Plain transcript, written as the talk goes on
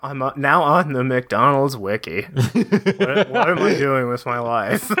I'm now on the McDonald's wiki. What am I doing with my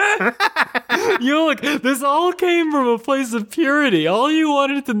life? Look, this all came from a place of purity. All you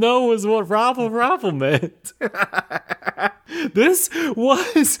wanted to know was what raffle meant. This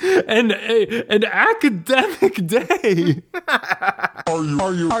was an academic day.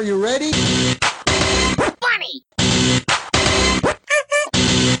 Are you ready? Funny!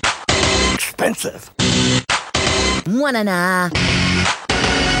 Expensive. Wanna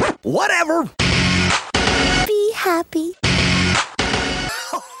Whatever. be happy.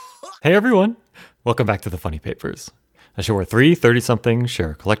 Hey everyone, welcome back to the Funny Papers, a show where three 30-somethings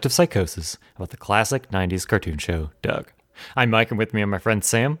share a collective psychosis about the classic 90s cartoon show, Doug. I'm Mike, and with me are my friend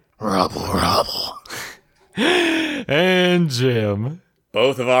Sam. Rubble. And Jim.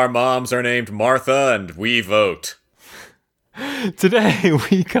 Both of our moms are named Martha, and we vote. Today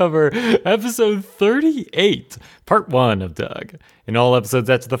we cover episode 38, part 1 of Doug. In all episodes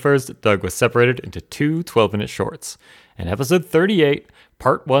after the first, Doug was separated into two 12-minute shorts. And episode 38,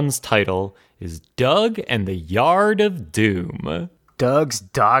 part 1's title is Doug and the Yard of Doom. Doug's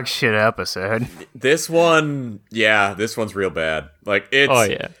dog shit episode. This one's real bad. Oh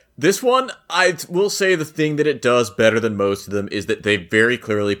yeah. This one, I will say the thing that it does better than most of them is that they very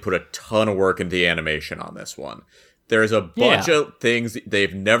clearly put a ton of work into the animation on this one. There's a bunch of things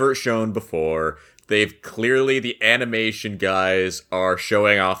they've never shown before. The animation guys are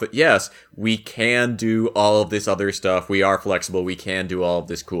showing off that, yes, we can do all of this other stuff. We are flexible. We can do all of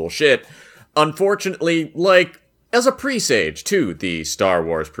this cool shit. Unfortunately, as a presage to the Star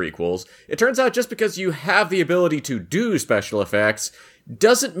Wars prequels, it turns out just because you have the ability to do special effects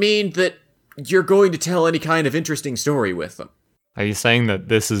doesn't mean that you're going to tell any kind of interesting story with them. Are you saying that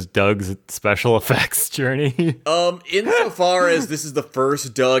this is Doug's special effects journey? Insofar as this is the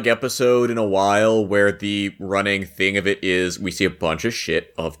first Doug episode in a while where the running thing of it is we see a bunch of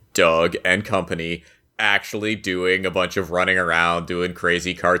shit of Doug and company actually doing a bunch of running around, doing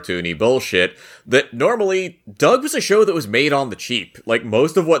crazy cartoony bullshit, that normally Doug was a show that was made on the cheap.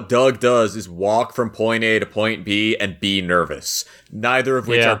 Most of what Doug does is walk from point A to point B and be nervous. Neither of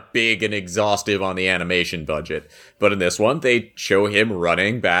which are big and exhaustive on the animation budget. But in this one, they show him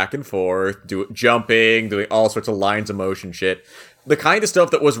running back and forth, jumping, doing all sorts of lines of motion shit. The kind of stuff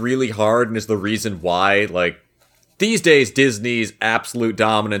that was really hard and is the reason why, these days, Disney's absolute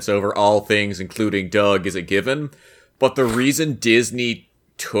dominance over all things, including Doug, is a given. But the reason Disney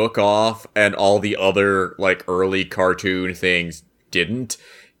took off and all the other, early cartoon things didn't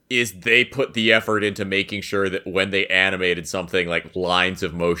is they put the effort into making sure that when they animated something, lines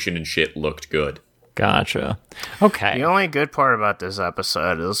of motion and shit looked good. Gotcha. Okay. The only good part about this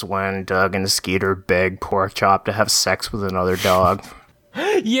episode is when Doug and Skeeter beg Porkchop to have sex with another dog.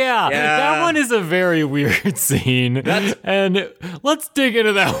 Yeah, that one is a very weird scene. And let's dig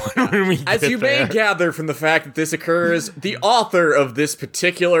into that one when we get As you may gather from the fact that this occurs, the author of this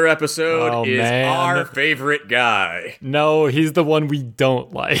particular episode is our favorite guy. No, he's the one we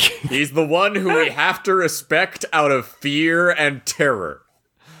don't like. He's the one who we have to respect out of fear and terror.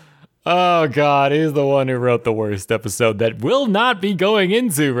 Oh god, he's the one who wrote the worst episode that we'll not be going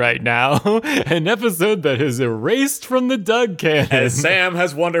into right now. An episode that is erased from the Doug canon. As Sam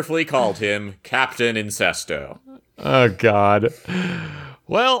has wonderfully called him, Captain Incesto. Oh god.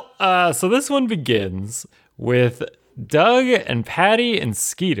 Well, so this one begins with Doug and Patty and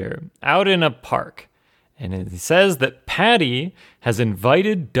Skeeter out in a park. And it says that Patty has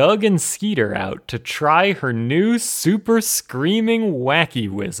invited Doug and Skeeter out to try her new super screaming wacky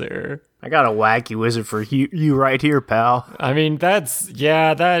wizard. I got a wacky wizard for you right here, pal. I mean, that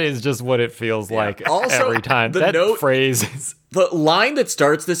is just what it feels like also, every time. Phrase is... The line that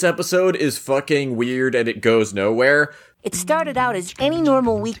starts this episode is fucking weird and it goes nowhere. It started out as any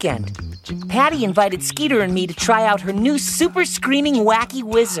normal weekend. Patty invited Skeeter and me to try out her new super screaming wacky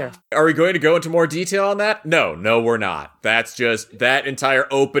wizard. Are we going to go into more detail on that? No, we're not. That's just, that entire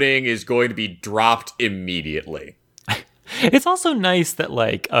opening is going to be dropped immediately. It's also nice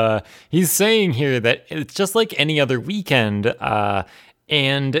that, he's saying here that it's just like any other weekend,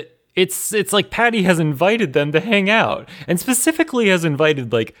 and it's like Patty has invited them to hang out, and specifically has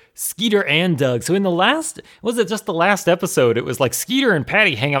invited Skeeter and Doug. So in the last episode, it was Skeeter and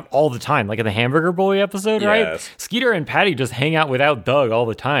Patty hang out all the time, in the Hamburger Boy episode, right? Skeeter and Patty just hang out without Doug all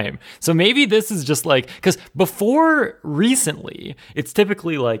the time. So maybe this is just because before recently, it's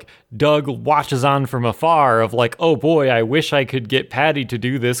typically Doug watches on from afar of oh boy, I wish I could get Patty to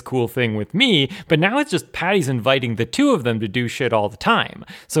do this cool thing with me. But now it's just Patty's inviting the two of them to do shit all the time.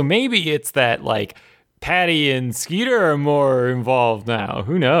 So maybe it's that Patty and Skeeter are more involved now.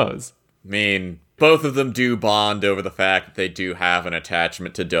 Who knows? I mean, both of them do bond over the fact that they do have an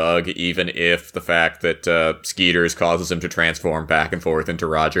attachment to Doug, even if the fact that Skeeters causes him to transform back and forth into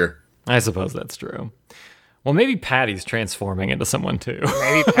Roger. I suppose that's true. Well, maybe Patty's transforming into someone too.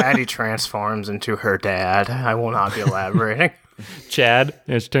 Maybe Patty transforms into her dad. I will not be elaborating. Chad?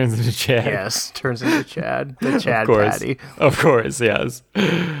 Yeah, she turns into Chad. Yes, turns into Chad. The Chad Of course. Patty. Of course, yes.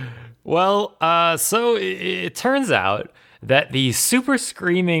 Well, so it turns out that the super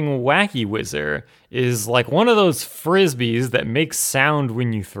screaming wacky whizzer is like one of those frisbees that makes sound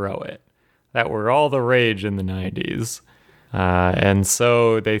when you throw it. That were all the rage in the 90s. And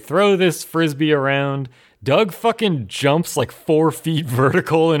so they throw this frisbee around. Doug fucking jumps like 4 feet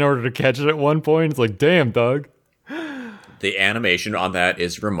vertical in order to catch it at one point. It's like, damn, Doug. The animation on that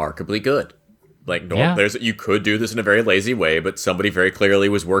is remarkably good. Like, Yeah. you could do this in a very lazy way, but somebody very clearly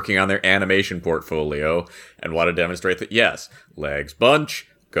was working on their animation portfolio and wanted to demonstrate that, yes, legs bunch,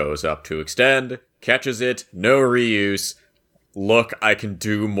 goes up to extend, catches it, no reuse. Look, I can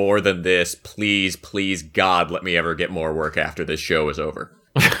do more than this. Please, please, God, let me ever get more work after this show is over.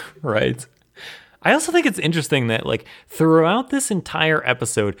 Right. I also think it's interesting that, like, throughout this entire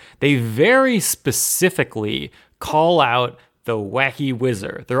episode, they very specifically call out the wacky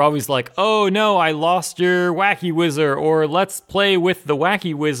whizzer. They're always like, oh no, I lost your wacky whizzer, or let's play with the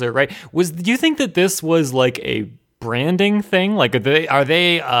wacky whizzer, right? Do you think that this was like a branding thing? Like, are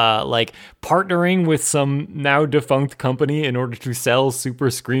they like partnering with some now defunct company in order to sell super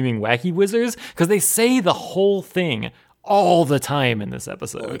screaming wacky whizzers? Because they say the whole thing all the time in this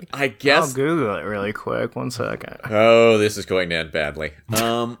episode. I I'll guess... Google it really quick. 1 second. Oh, this is going to end badly.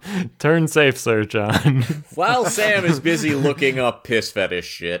 Turn safe search on. While Sam is busy looking up piss fetish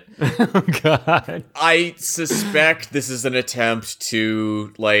shit, Oh, God. I suspect this is an attempt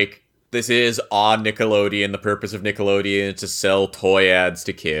to, like, this is on Nickelodeon. The purpose of Nickelodeon is to sell toy ads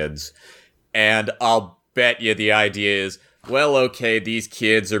to kids. And I'll bet you the idea is, well, okay, these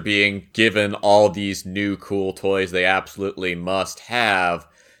kids are being given all these new cool toys they absolutely must have.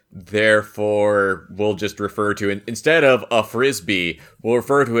 Therefore, we'll just refer to, instead of a frisbee, we'll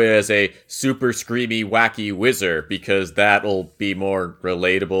refer to it as a super screamy wacky whizzer, because that'll be more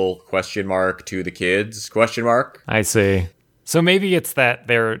relatable, to the kids, I see. So maybe it's that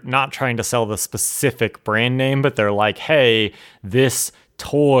they're not trying to sell the specific brand name, but they're like, hey, this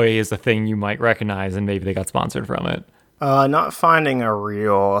toy is a thing you might recognize, and maybe they got sponsored from it. Not finding a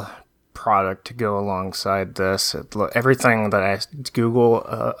real product to go alongside this. Everything that I Google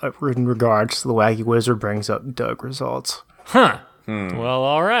in regards to the Wacky Wizard brings up Doug results. Huh. Well,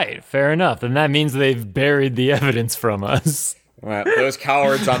 all right. Fair enough. Then that means they've buried the evidence from us. Well, those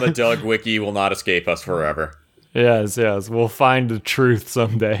cowards on the Doug Wiki will not escape us forever. Yes. We'll find the truth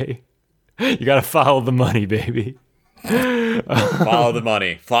someday. You gotta follow the money, baby. Follow the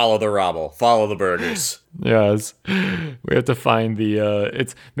money. Follow the robble. Follow the burgers. Yes. We have to find the,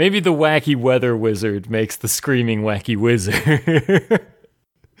 it's maybe the wacky weather wizard makes the screaming wacky wizard.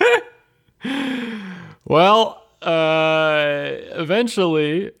 Well,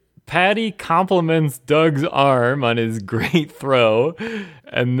 eventually, Patty compliments Doug's arm on his great throw,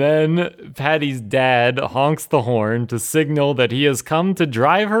 and then Patty's dad honks the horn to signal that he has come to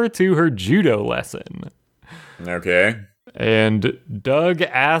drive her to her judo lesson. Okay. And Doug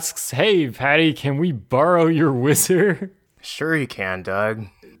asks, hey, Patty, can we borrow your whizzer? Sure you can, Doug.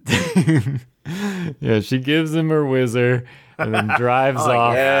 Yeah, she gives him her whizzer and then drives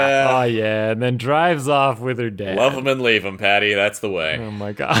off. yeah. Oh, yeah. And then drives off with her dad. Love him and leave him, Patty. That's the way. Oh,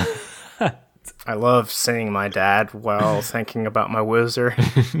 my God. I love seeing my dad while thinking about my whizzer.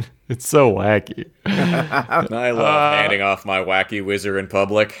 It's so wacky. I love handing off my wacky whizzer in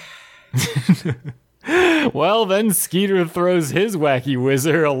public. Well, then Skeeter throws his wacky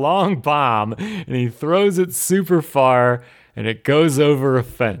whizzer a long bomb, and he throws it super far, and it goes over a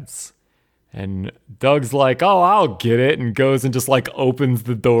fence. And Doug's like, oh, I'll get it, and goes and just, like, opens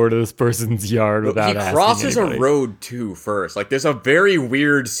the door to this person's yard without asking He crosses anybody. a road, too, first. Like, there's a very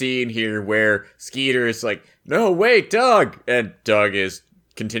weird scene here where Skeeter is like, no, wait, Doug! And Doug is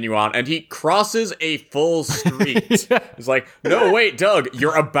continue on, and he crosses a full street. It's like, no, wait, Doug,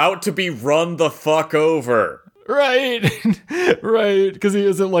 you're about to be run the fuck over. Right, right, because he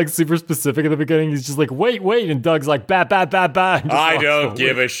isn't, like, super specific at the beginning. He's just like, wait, and Doug's like, bah. I don't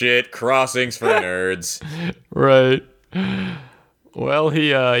give a shit. Crossings for nerds. Right. Well,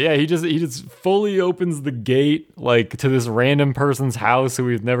 he just fully opens the gate, like, to this random person's house who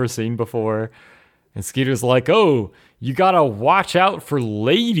we've never seen before. And Skeeter's like, oh, you gotta watch out for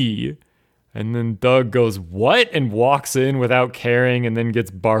Lady. And then Doug goes, what? And walks in without caring and then gets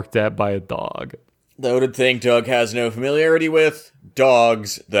barked at by a dog. Noted thing Doug has no familiarity with,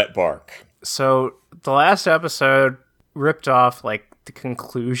 dogs that bark. So the last episode ripped off like the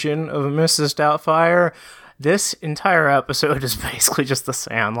conclusion of Mrs. Doubtfire. This entire episode is basically just The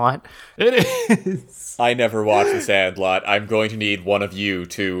Sandlot. It is. I never watched The Sandlot. I'm going to need one of you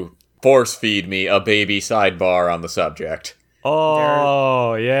to force feed me a baby sidebar on the subject.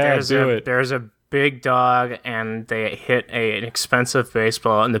 Oh, yeah, do it. There's a big dog, and they hit an expensive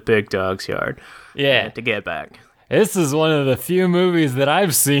baseball in the big dog's yard. Yeah. To get back. This is one of the few movies that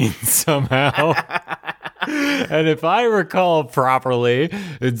I've seen somehow. And if I recall properly,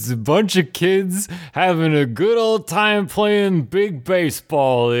 it's a bunch of kids having a good old time playing big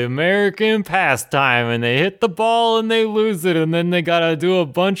baseball, the American pastime, and they hit the ball and they lose it, and then they gotta do a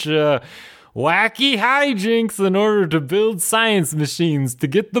bunch of wacky hijinks in order to build science machines to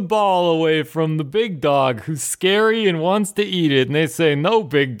get the ball away from the big dog who's scary and wants to eat it. And they say, no,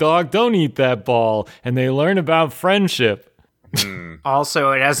 big dog, don't eat that ball. And they learn about friendship.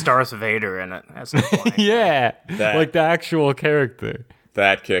 Also, it has Darth Vader in it. That's the point. Yeah, That- like the actual character.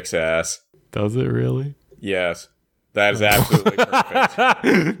 That kicks ass. Does it really? Yes. That is absolutely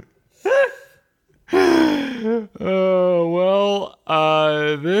perfect. Oh,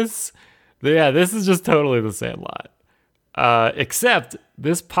 well, this is just totally The Sandlot. Except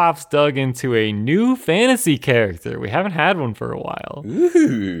this pops Doug into a new fantasy character. We haven't had one for a while.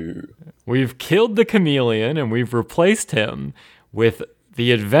 Ooh. We've killed the chameleon and we've replaced him with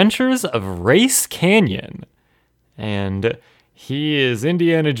the adventures of Race Canyon. And he is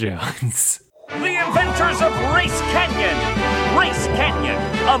Indiana Jones. The Adventures of Race Canyon! Race Canyon,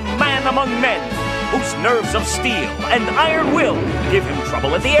 a man among men, whose nerves of steel and iron will give him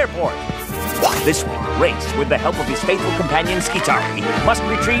trouble at the airport. This week, Race, with the help of his faithful companion Skitari, must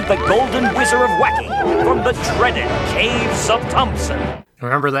retrieve the Golden Whizzer of Wacky from the dreaded Caves of Thompson.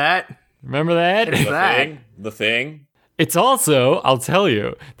 Remember that? Remember that? The thing. It's also, I'll tell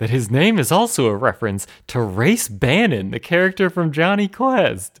you, that his name is also a reference to Race Bannon, the character from Johnny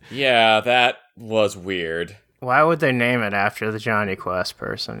Quest. Yeah, that was weird. Why would they name it after the Johnny Quest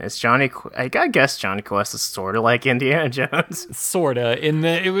person? It's I guess Johnny Quest is sort of like Indiana Jones. Sorta.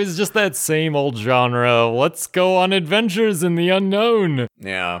 It was just that same old genre. Let's go on adventures in the unknown.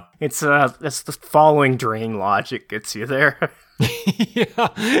 Yeah. It's the following drain logic gets you there. Yeah,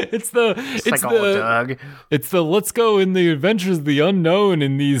 it's the Doug. It's the let's go in the adventures of the unknown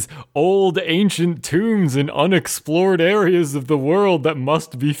in these old ancient tombs and unexplored areas of the world that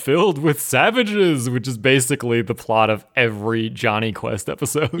must be filled with savages, which is basically the plot of every Johnny Quest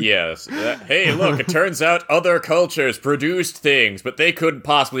episode. Yes. Hey, look, it turns out other cultures produced things, but they couldn't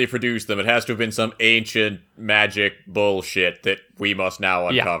possibly produce them. It has to have been some ancient magic bullshit that we must now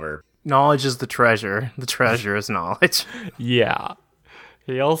uncover. Knowledge is the treasure. The treasure is knowledge. Yeah.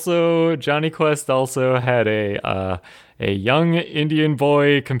 Johnny Quest also had a young Indian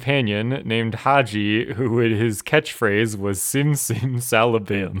boy companion named Haji, who his catchphrase was Sim Sim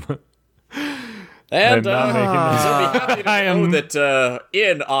Salabim. And I'm not making this so up. be happy to know that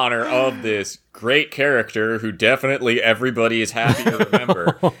in honor of this great character, who definitely everybody is happy to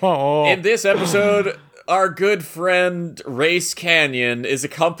remember, in this episode, our good friend Race Canyon is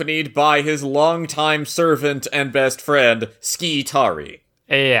accompanied by his longtime servant and best friend, Skitari.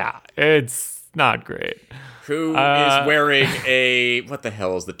 Yeah, it's not great. Who is wearing a... What the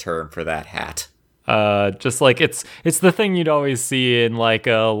hell is the term for that hat? Just like it's the thing you'd always see in like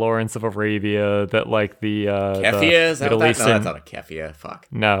Lawrence of Arabia, that like the Keffia? Is that Middle what that? Eastern. No, that's not a keffia. Fuck.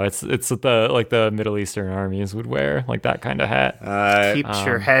 No, it's the Middle Eastern armies would wear like that kind of hat. Keeps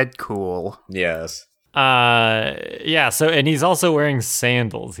your head cool. Yes. Yeah. So, and he's also wearing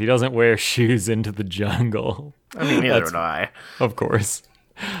sandals. He doesn't wear shoes into the jungle. I mean, neither would I. Of course.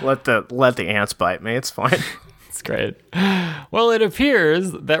 Let the ants bite me. It's fine. It's great. Well, it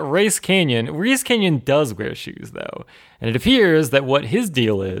appears that Race Canyon does wear shoes, though. And it appears that what his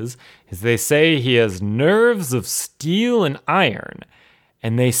deal is they say he has nerves of steel and iron.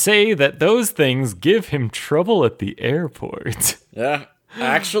 And they say that those things give him trouble at the airport. Yeah.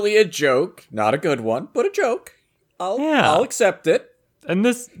 Actually a joke. Not a good one, but a joke. I'll accept it. And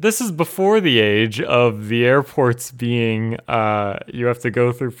this is before the age of the airports being, you have to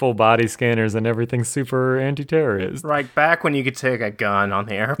go through full body scanners and everything's super anti-terrorist. Like back when you could take a gun on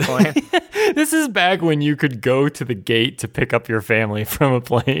the airplane. This is back when you could go to the gate to pick up your family from a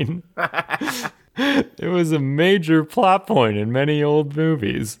plane. It was a major plot point in many old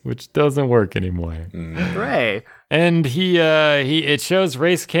movies, which doesn't work anymore. Hooray. And it shows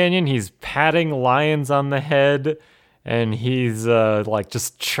Race Canyon. He's patting lions on the head, and he's like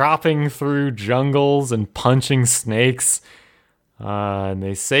just chopping through jungles and punching snakes. And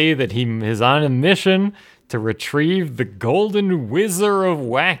they say that he is on a mission to retrieve the Golden Whizzer of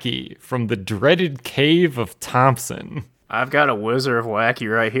Wacky from the dreaded cave of Thompson. I've got a Wizard of Wacky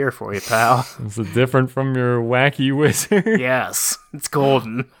right here for you, pal. Is it different from your Wacky Wizard? Yes, it's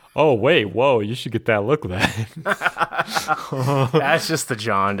golden. Oh, wait, whoa, you should get that look then. That's just the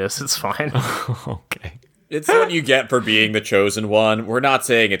jaundice. It's fine. Okay. It's what you get for being the chosen one. We're not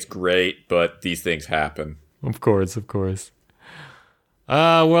saying it's great, but these things happen. Of course.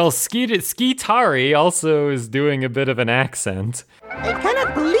 Well, Skitari also is doing a bit of an accent. I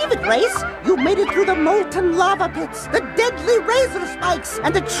cannot believe it, Race. You made it through the molten lava pits, the deadly razor spikes,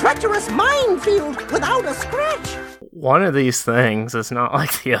 and the treacherous minefield without a scratch. One of these things is not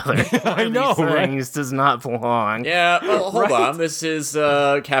like the other. I know, These right? things does not belong. Yeah, well, hold on. This is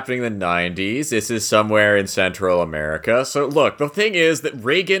happening in the 90s. This is somewhere in Central America. So, look, the thing is that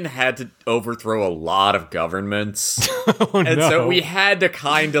Reagan had to overthrow a lot of governments. So we had to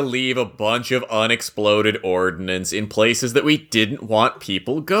kind of leave a bunch of unexploded ordnance in places that we didn't want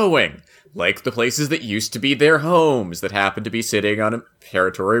people going. Like the places that used to be their homes that happened to be sitting on a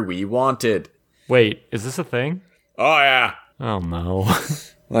territory we wanted. Wait, is this a thing? Oh, yeah. Oh, no.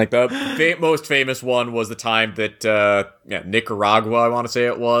 Like, the most famous one was the time that, Nicaragua, I want to say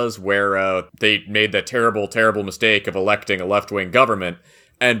it was, where they made the terrible, terrible mistake of electing a left-wing government.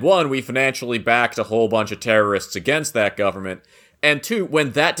 And one, we financially backed a whole bunch of terrorists against that government. And two,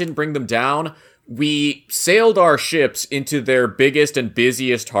 when that didn't bring them down, we sailed our ships into their biggest and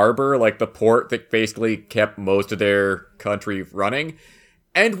busiest harbor, like the port that basically kept most of their country running,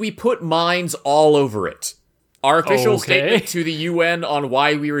 and we put mines all over it. Our official statement to the UN on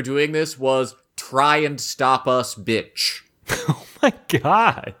why we were doing this was, try and stop us, bitch. Oh my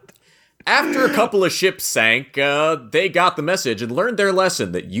god. After a couple of ships sank, they got the message and learned their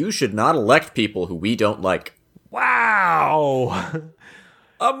lesson that you should not elect people who we don't like. Wow.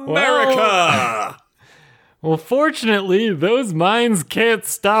 America! Well, fortunately, those mines can't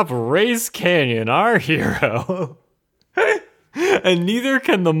stop Race Canyon, our hero. And neither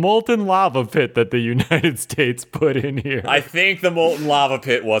can the molten lava pit that the United States put in here. I think the molten lava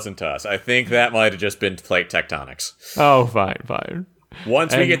pit wasn't us. I think that might have just been plate tectonics. Oh, fine.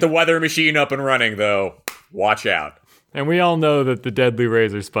 Once we get the weather machine up and running, though, watch out. And we all know that the deadly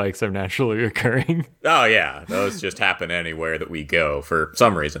razor spikes are naturally occurring. Oh, yeah. Those just happen anywhere that we go for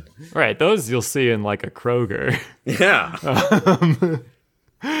some reason. Right, those you'll see in, like, a Kroger. Yeah.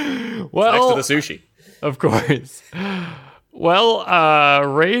 Well, next to the sushi. Of course. Well,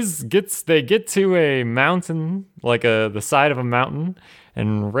 they get to a mountain, like the side of a mountain,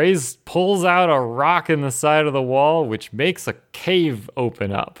 and Ray's pulls out a rock in the side of the wall, which makes a cave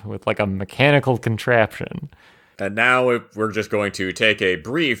open up with like a mechanical contraption. And now we're just going to take a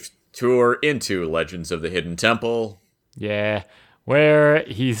brief tour into Legends of the Hidden Temple. Yeah, where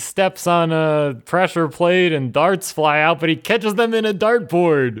he steps on a pressure plate and darts fly out, but he catches them in a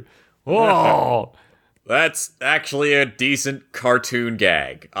dartboard. Whoa! That's actually a decent cartoon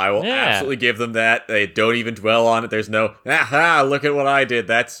gag. I will absolutely give them that. They don't even dwell on it. There's no, aha, look at what I did.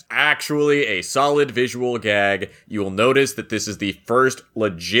 That's actually a solid visual gag. You will notice that this is the first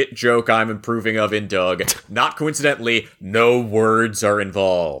legit joke I'm improving of in Doug. Not coincidentally, no words are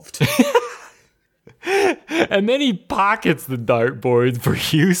involved. And then he pockets the dartboard for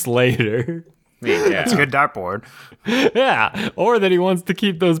use later. Yeah. It's a good dartboard. Yeah, or that he wants to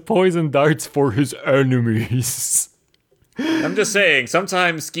keep those poison darts for his enemies. I'm just saying,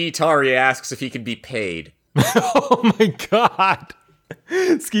 sometimes Skitari asks if he can be paid. Oh my god.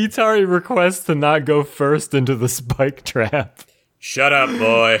 Skitari requests to not go first into the spike trap. Shut up,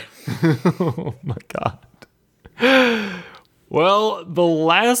 boy. Oh my god. Well, the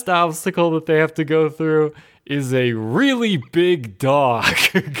last obstacle that they have to go through is a really big dog.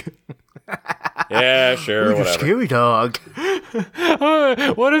 Yeah, sure, whatever. Scary dog.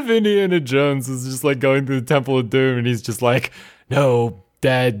 What if Indiana Jones is just like going through the Temple of Doom and he's just like, no,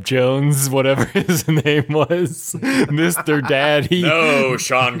 Dad Jones, whatever his name was, Mr. Daddy. No,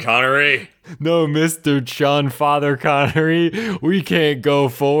 Sean Connery. No, Mr. Sean Father Connery, we can't go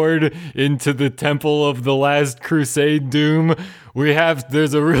forward into the Temple of the Last Crusade Doom.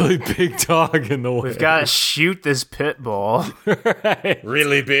 There's a really big dog in the way. We've got to shoot this pit bull. Right.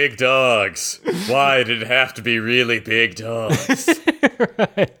 Really big dogs. Why did it have to be really big dogs?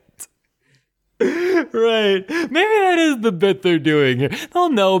 Right. Maybe that is the bit they're doing here. Oh,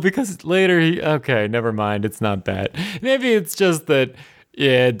 no, because later okay, never mind. It's not that. Maybe it's just that,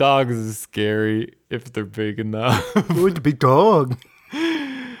 yeah, dogs is scary if they're big enough. With the big dog.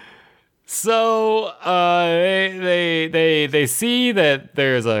 So they see that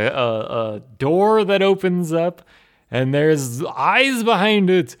there's a door that opens up and there's eyes behind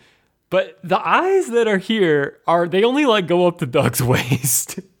it. But the eyes that are here they only like go up to Doug's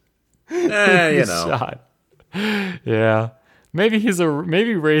waist. You know. Shot. Yeah.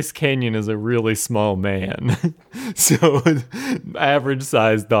 Maybe Race Canyon is a really small man. So average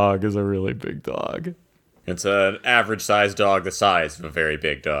sized dog is a really big dog. It's an average sized dog the size of a very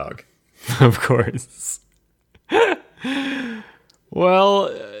big dog. Of course. Well,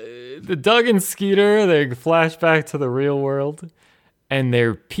 the Doug and Skeeter, they flash back to the real world, and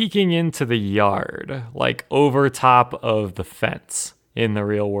they're peeking into the yard, like over top of the fence in the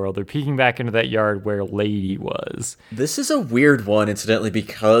real world. They're peeking back into that yard where Lady was. This is a weird one, incidentally,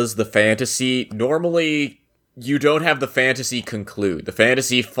 because the fantasy, normally you don't have the fantasy conclude. The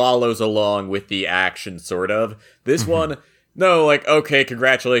fantasy follows along with the action, sort of. This one, no, like, okay,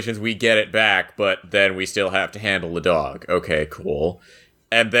 congratulations, we get it back, but then we still have to handle the dog. Okay, cool.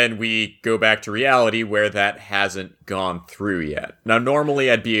 And then we go back to reality where that hasn't gone through yet. Now, normally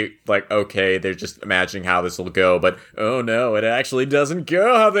I'd be like, okay, they're just imagining how this will go, but oh no, it actually doesn't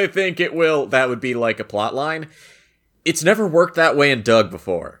go how they think it will. That would be like a plot line. It's never worked that way in Doug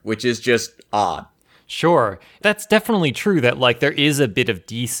before, which is just odd. Sure. That's definitely true that, like, there is a bit of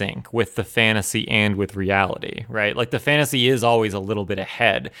desync with the fantasy and with reality, right? Like, the fantasy is always a little bit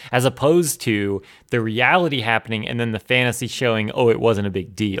ahead, as opposed to the reality happening and then the fantasy showing, oh, it wasn't a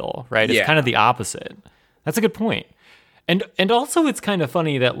big deal, right? It's kind of the opposite. That's a good point. And also it's kind of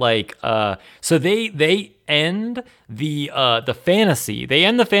funny that, like, so they end the fantasy. They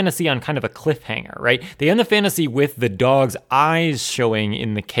end the fantasy on kind of a cliffhanger, right? They end the fantasy with the dog's eyes showing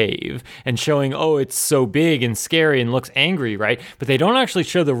in the cave and showing, oh, it's so big and scary and looks angry, right? But they don't actually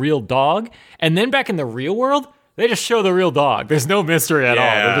show the real dog. And then back in the real world, they just show the real dog. There's no mystery at all.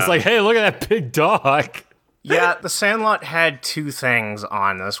 They're just like, hey, look at that big dog. Yeah, The Sandlot had two things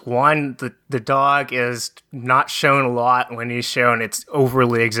on this. One, the dog is not shown a lot. When he's shown, it's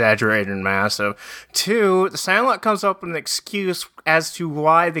overly exaggerated and massive. Two, The Sandlot comes up with an excuse as to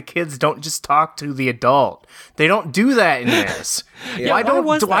why the kids don't just talk to the adult. They don't do that in this.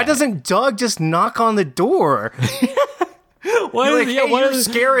 Why doesn't Doug just knock on the door? Your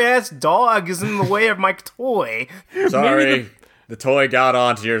scary ass dog is in the way of my toy. Sorry. The toy got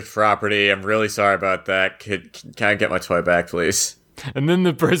onto your property. I'm really sorry about that. Can I get my toy back, please? And then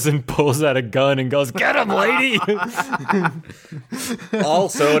the person pulls out a gun and goes, "Get him, lady!"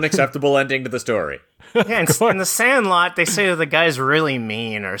 Also an acceptable ending to the story. Yeah, in The Sandlot, they say that the guy's really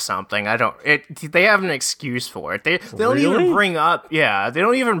mean or something. They have an excuse for it. They don't even bring up, they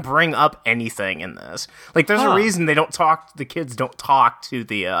don't even bring up anything in this. Like, there's a reason the kids don't talk to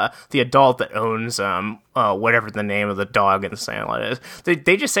the adult that owns, whatever the name of the dog in The Sandlot is.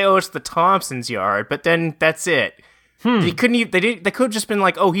 They just say, oh, it's the Thompsons' yard, but then that's it. They could have just been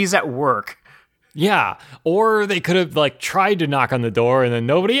like, oh, he's at work. Yeah, or they could have, like, tried to knock on the door and then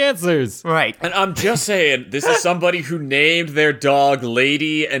nobody answers. Right. And I'm just saying, this is somebody who named their dog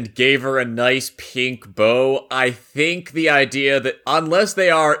Lady and gave her a nice pink bow. I think the idea that unless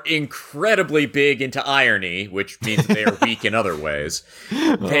they are incredibly big into irony, which means they are weak in other ways,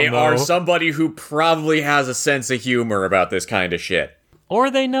 they are somebody who probably has a sense of humor about this kind of shit. Or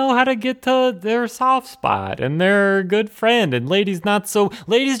they know how to get to their soft spot, and they're a good friend, and Lady's not so...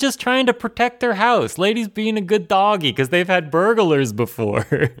 Lady's just trying to protect their house. Lady's being a good doggy, because they've had burglars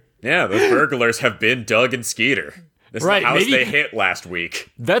before. Yeah, those burglars have been Doug and Skeeter. This is the house they hit last week.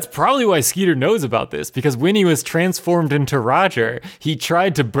 That's probably why Skeeter knows about this, because when he was transformed into Roger, he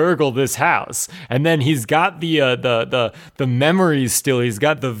tried to burgle this house, and then he's got the memories still. He's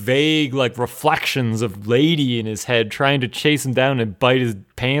got the vague, like, reflections of Lady in his head trying to chase him down and bite his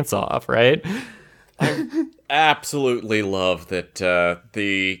pants off, right? I absolutely love that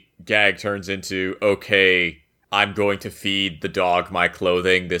the gag turns into, okay, I'm going to feed the dog my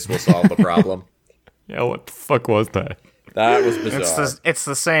clothing. This will solve the problem. Yeah, what the fuck was that? That was bizarre. It's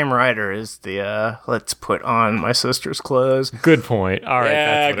the same writer as the let's put on my sister's clothes. Good point. All right,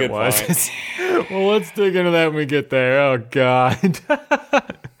 that's what it was. Well, let's dig into that when we get there. Oh, God.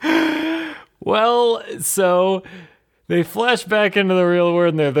 Well, so they flash back into the real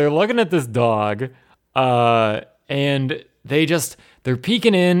world, and they're looking at this dog, and they're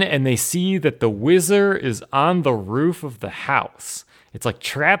peeking in, and they see that the Whizzer is on the roof of the house. It's like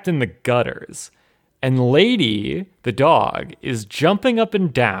trapped in the gutters. And Lady, the dog, is jumping up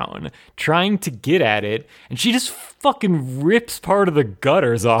and down, trying to get at it, and she just fucking rips part of the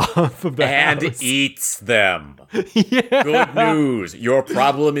gutters off of the house. And eats them. Yeah. Good news. Your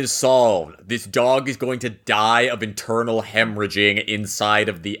problem is solved. This dog is going to die of internal hemorrhaging inside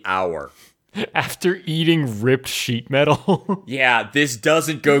of the hour. After eating ripped sheet metal. Yeah, this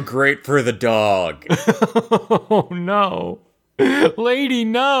doesn't go great for the dog. Oh, no. Lady,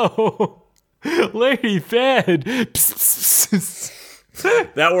 no. Lady fed. Psst, psst,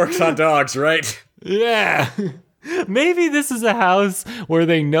 psst. That works on dogs, right? Yeah. Maybe this is a house where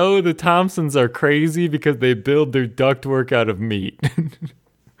they know the Thompsons are crazy because they build their ductwork out of meat.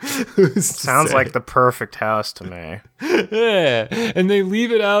 Sounds like the perfect house to me. Yeah, and they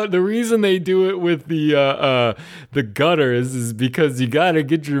leave it out. The reason they do it with the gutters is because you gotta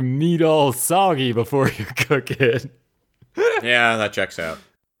get your meat all soggy before you cook it. Yeah, that checks out.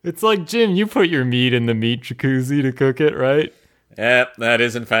 It's like, Jim, you put your meat in the meat jacuzzi to cook it, right? Yep, that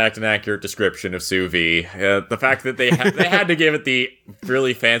is in fact an accurate description of sous vide. The fact that they had to give it the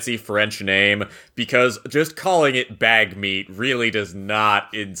really fancy French name because just calling it bag meat really does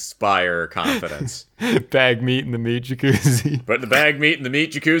not inspire confidence. Bag meat in the meat jacuzzi. But the bag meat in the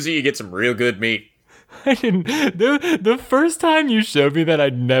meat jacuzzi, you get some real good meat. I didn't. The first time you showed me that,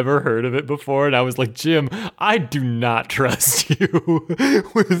 I'd never heard of it before, and I was like, Jim, I do not trust you.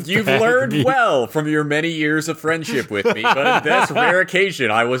 You've learned well from your many years of friendship with me, but on this rare occasion,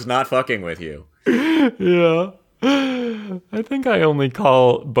 I was not fucking with you. Yeah. I think I only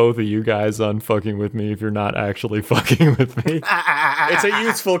call both of you guys on fucking with me if you're not actually fucking with me. It's a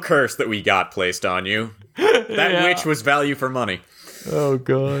useful curse that we got placed on you. That witch was value for money. Oh,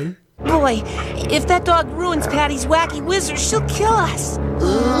 God. Boy, if that dog ruins Patty's wacky whizzer, she'll kill us.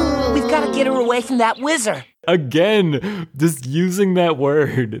 We've got to get her away from that whizzer. Again, just using that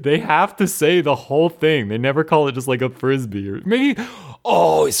word. They have to say the whole thing. They never call it just like a frisbee. Or maybe,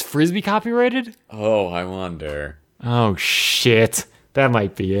 is frisbee copyrighted? Oh, I wonder. Oh, shit. That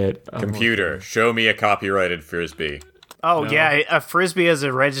might be it. Computer, show me a copyrighted frisbee. Oh, no. Yeah, a frisbee is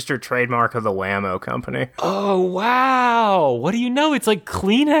a registered trademark of the Whammo company. Oh, wow. What do you know? It's like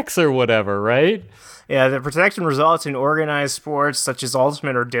Kleenex or whatever, right? Yeah, the protection results in organized sports such as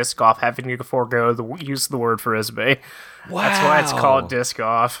ultimate or disc golf having to forego the use of the word frisbee. Wow. That's why it's called disc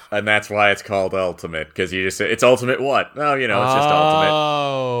golf. And that's why it's called ultimate, because you just say, it's ultimate what? Oh, it's just ultimate.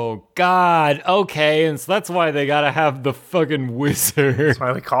 Oh, God. Okay, and so that's why they gotta have the fucking whizzer. That's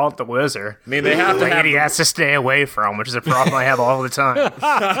why we call it the whizzer. I mean, they have to have... Lady has to stay away from, which is a problem I have all the time.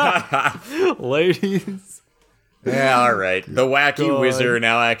 Ladies. Yeah, all right. The wacky whizzer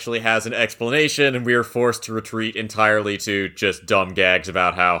now actually has an explanation, and we are forced to retreat entirely to just dumb gags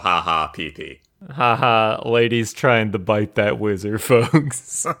about how haha pee-pee. Haha, ladies trying to bite that whizzer,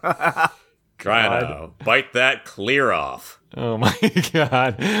 folks. Trying to bite that clear off. Oh my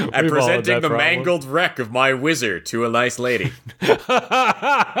God. And presenting the mangled wreck of my whizzer to a nice lady.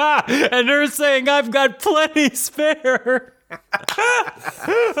 And her saying, I've got plenty spare.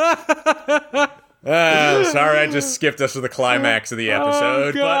 Sorry, I just skipped us to the climax of the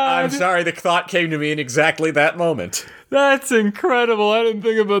episode, but I'm sorry the thought came to me in exactly that moment. That's incredible. I didn't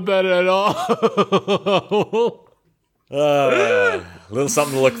think about that at all. Little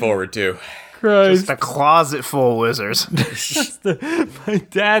something to look forward to. Christ. Just a closet full of whizzers. My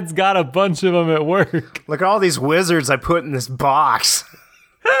dad's got a bunch of them at work. Look at all these wizards I put in this box.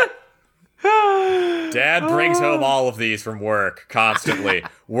 Dad brings home all of these from work constantly.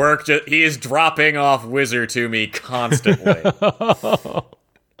 He is dropping off whizzer to me constantly.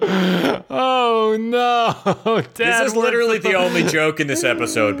 Oh no! Dad, this is literally the only joke in this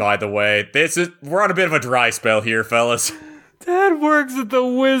episode, by the way. We're on a bit of a dry spell here, fellas. Dad works at the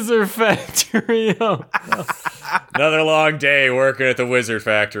Whizzer Factory. Oh, no. Another long day working at the Wizard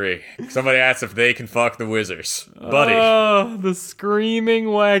Factory. Somebody asks if they can fuck the Whizzers. Buddy. Oh, the screaming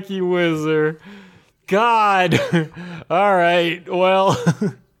wacky Whizzer. God. All right. Well.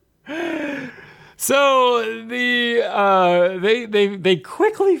 So they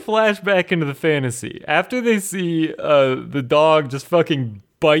quickly flash back into the fantasy after they see the dog just fucking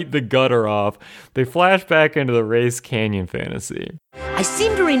bite the gutter off. They flash back into the Race Canyon fantasy. I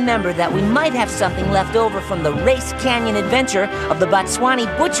seem to remember that we might have something left over from the Race Canyon adventure of the Botswani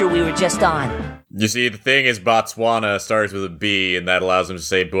butcher we were just on. You see, the thing is Botswana starts with a B, and that allows him to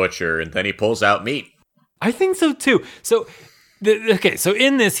say butcher, and then he pulls out meat. I think so too. So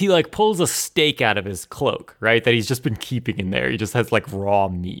in this, he like pulls a steak out of his cloak, right? That he's just been keeping in there. He just has like raw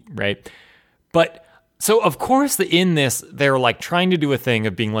meat, right? But so of course in this, they're like trying to do a thing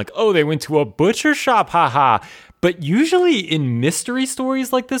of being like, oh, they went to a butcher shop, haha. But usually in mystery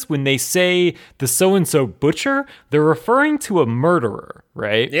stories like this, when they say the so-and-so butcher, they're referring to a murderer,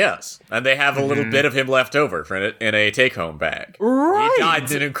 right? Yes, and they have a little bit of him left over in a take-home bag. Right. He died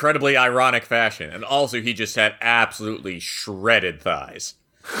in an incredibly ironic fashion, and also he just had absolutely shredded thighs.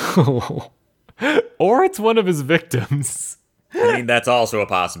 Or it's one of his victims. I mean, that's also a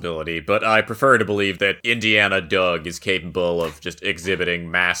possibility, but I prefer to believe that Indiana Doug is capable of just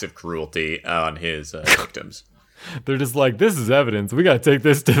exhibiting massive cruelty on his victims. They're just like, this is evidence. We gotta take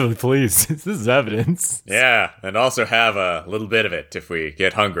this to the police. This is evidence. Yeah, and also have a little bit of it if we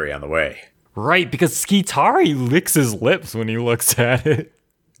get hungry on the way. Right, because Skitari licks his lips when he looks at it.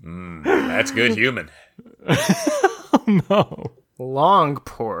 That's good human. Oh no. Long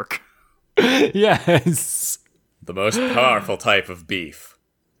pork. Yes. The most powerful type of beef.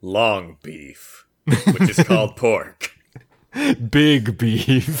 Long beef. Which is called pork. Big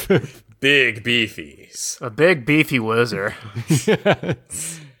beef. Big beefies. A big beefy whizzer.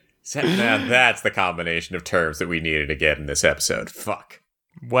 Now that's the combination of terms that we needed to get in this episode. Fuck.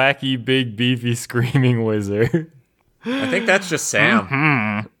 Wacky, big, beefy, screaming wizard. I think that's just Sam.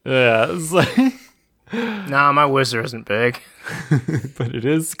 Yeah, it's like, Nah, my whizzer isn't big. but it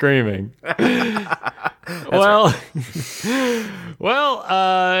is screaming.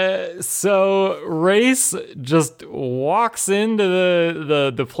 Well, so Race just walks into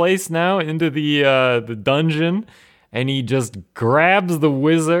the place now, into the dungeon, and he just grabs the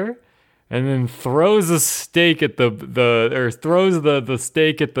whizzer and then throws a steak at the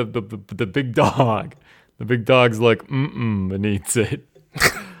steak at the big dog. The big dog's like, and eats it.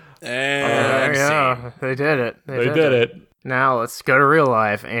 And Yeah, they did it. They did it. Now let's go to real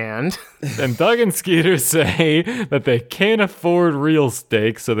life and... And Doug and Skeeter say that they can't afford real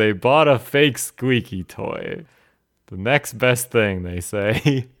steak, so they bought a fake squeaky toy. The next best thing, they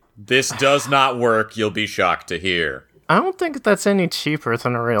say. this does not work, you'll be shocked to hear. I don't think that's any cheaper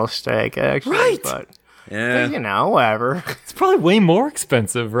than a real steak, actually. Right. But, Yeah. you know, whatever. It's probably way more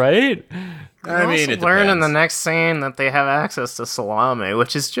expensive, right? I mean, Also it learn in the depends. next scene that they have access to salami,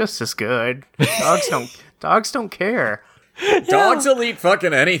 which is just as good. Dogs don't care. Dogs will eat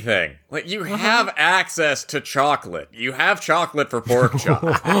fucking anything. Like, you have access to chocolate. You have chocolate for pork chop.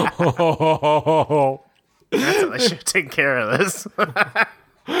 That's how they should take care of this.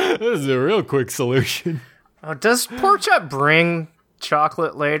 This is a real quick solution. Oh, does pork chop bring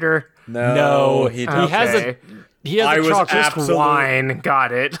chocolate later? No, he he has a I was chocolate. absolutely- Wine,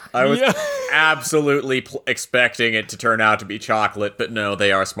 got it. I was Yeah. absolutely expecting it to turn out to be chocolate, but no,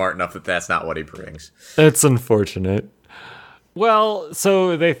 they are smart enough that that's not what he brings. It's unfortunate. Well,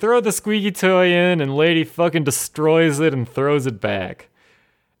 so they throw the squeaky toy in, and Lady fucking destroys it and throws it back.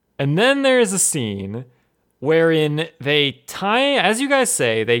 And then there's a scene wherein they tie, as you guys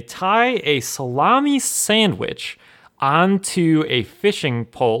say, they tie a salami sandwich onto a fishing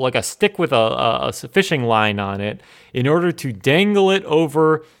pole, like a stick with a fishing line on it, in order to dangle it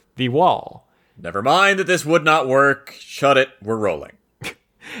over the wall. Never mind that this would not work. Shut it. We're rolling.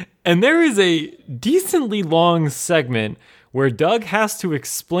 And there is a decently long segment where Doug has to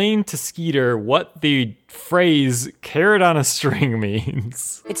explain to Skeeter what the phrase carrot on a string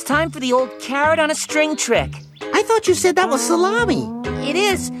means. It's time for the old carrot on a string trick. I thought you said that was salami. It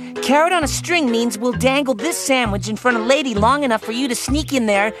is. Carrot on a string means we'll dangle this sandwich in front of Lady long enough for you to sneak in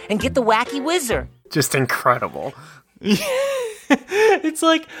there and get the wacky whizzer. Just incredible. It's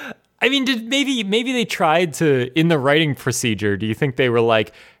like, I mean, maybe they tried to, in the writing procedure, do you think they were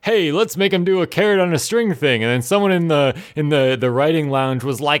like, hey, let's make him do a carrot on a string thing, and then someone in the writing lounge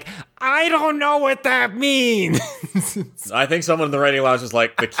was like, I don't know what that means. I think someone in the writing lounge was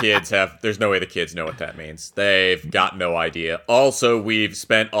like, there's no way the kids know what that means. They've got no idea. Also, we've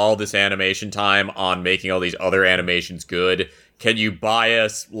spent all this animation time on making all these other animations good. Can you buy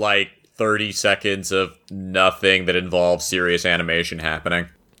us, 30 seconds of nothing that involves serious animation happening?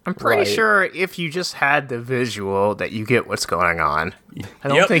 I'm pretty sure if you just had the visual that you get what's going on. I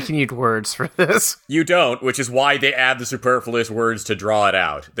don't think you need words for this. You don't, which is why they add the superfluous words to draw it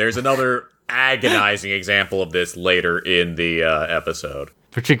out. There's another agonizing example of this later in the episode.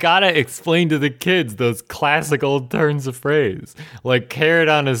 But you gotta explain to the kids those classic old turns of phrase, like carrot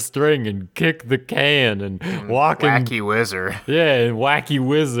on a string and kick the can and walking. Wacky whizzer. Yeah, and wacky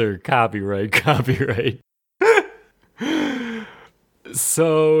whizzer. Copyright.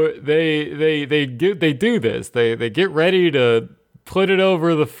 So they do this. They get ready to put it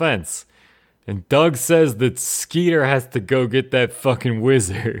over the fence, and Doug says that Skeeter has to go get that fucking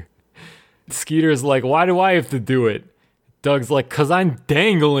whizzer. Skeeter's like, why do I have to do it? Doug's like, 'cause I'm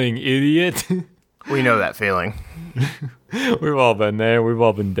dangling, idiot. We know that feeling. We've all been there. We've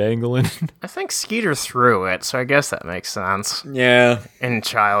all been dangling. I think Skeeter threw it, so I guess that makes sense. Yeah. In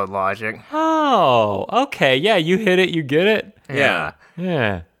child logic. Oh, okay. Yeah, you hit it, you get it. Yeah.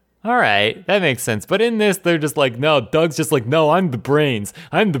 Yeah. All right, that makes sense. But in this, they're just like, no, Doug's just like, no, I'm the brains.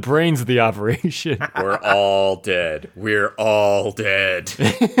 I'm the brains of the operation. We're all dead. We're all dead.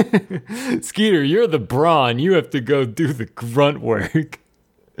 Skeeter, you're the brawn. You have to go do the grunt work.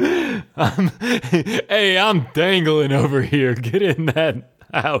 Hey, I'm dangling over here. Get in that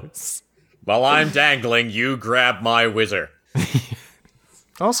house. While I'm dangling, you grab my whizzer.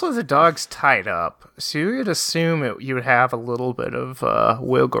 Also, the dog's tied up, so you would assume you would have a little bit of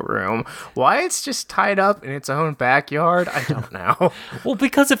wiggle room. Why it's just tied up in its own backyard, I don't know. Well,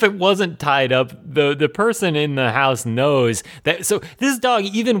 because if it wasn't tied up, the person in the house knows that. So this dog,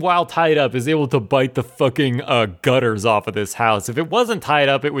 even while tied up, is able to bite the fucking gutters off of this house. If it wasn't tied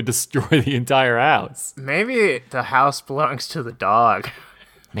up, it would destroy the entire house. Maybe the house belongs to the dog.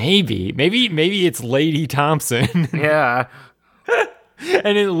 Maybe it's Lady Thompson. Yeah.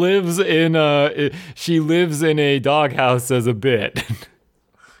 And it lives in she lives in a doghouse as a bit.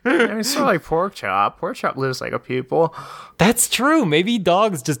 I mean, it's sort of like Pork Chop. Pork Chop lives like a pupil. That's true. Maybe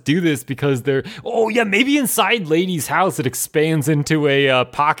dogs just do this because they're... Oh, yeah, maybe inside Lady's house it expands into a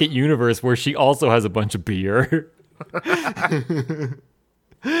pocket universe where she also has a bunch of beer.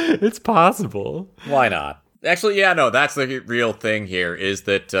 It's possible. Why not? Actually, yeah, no, that's the real thing here, is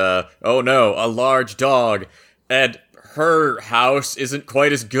that, oh no, a large dog, and her house isn't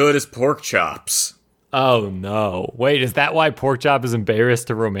quite as good as Pork Chop's. Oh, no. Wait, is that why Pork Chop is embarrassed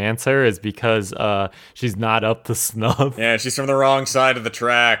to romance her? Is because she's not up to snuff? Yeah, she's from the wrong side of the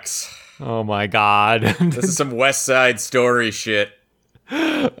tracks. Oh, my God. This is some West Side Story shit.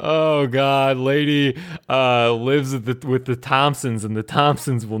 Oh, God. Lady lives with the Thompsons, and the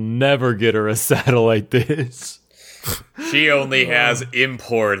Thompsons will never get her a saddle like this. She only has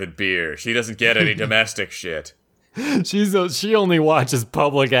imported beer. She doesn't get any domestic shit. She only watches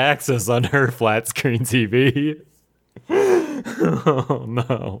public access on her flat screen TV. Oh,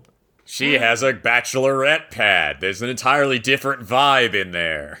 no. She has a bachelorette pad. There's an entirely different vibe in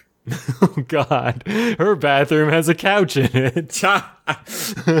there. Oh, God. Her bathroom has a couch in it. Why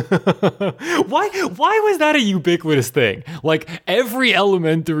was that a ubiquitous thing? Like, every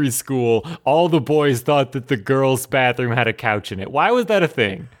elementary school, all the boys thought that the girls' bathroom had a couch in it. Why was that a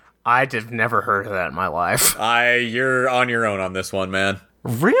thing? I've never heard of that in my life. You're on your own on this one, man.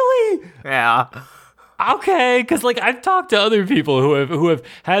 Really? Yeah. Okay, because like I've talked to other people who have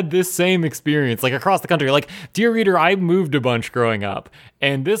had this same experience, like across the country. Like, dear reader, I moved a bunch growing up,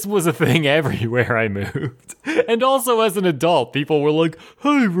 and this was a thing everywhere I moved. And also as an adult, people were like,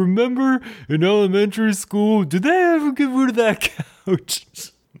 "Hey, remember in elementary school? Did they ever get rid of that couch?"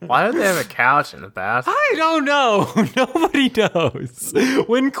 Why do they have a couch in the bathroom? I don't know. Nobody knows.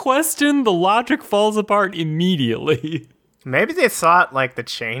 When questioned, the logic falls apart immediately. Maybe they thought, like, the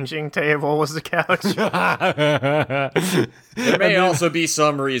changing table was the couch. There may also be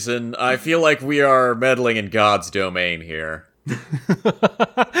some reason. I feel like we are meddling in God's domain here.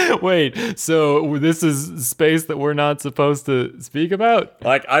 Wait, so this is space that we're not supposed to speak about?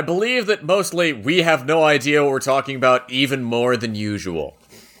 Like, I believe that mostly we have no idea what we're talking about even more than usual.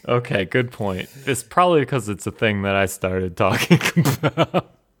 Okay, good point. It's probably because it's a thing that I started talking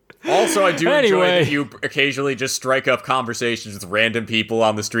about. Also, I do enjoy that you occasionally just strike up conversations with random people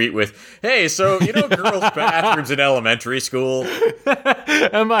on the street with, "Hey, so, you know girls' bathrooms in elementary school?"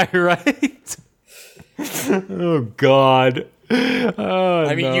 Am I right? Oh, God. Oh,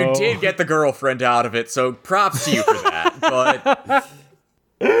 I mean, you did get the girlfriend out of it, so props to you for that, but...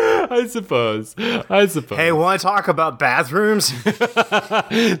 I suppose. Hey, want to talk about bathrooms?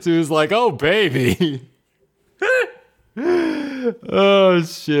 So he was like, "Oh, baby." Oh,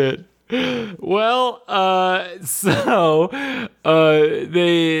 shit. Well,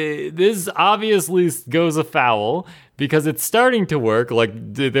 this obviously goes afoul because it's starting to work.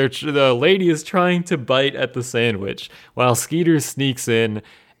 Like, the lady is trying to bite at the sandwich while Skeeter sneaks in,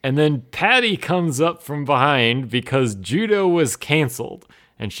 and then Patty comes up from behind because judo was canceled,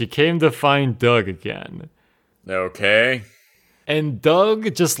 and she came to find Doug again. Okay. And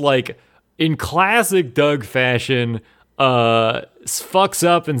Doug, just like in classic Doug fashion, fucks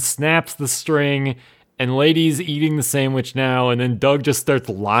up and snaps the string, and Lady's eating the sandwich now, and then Doug just starts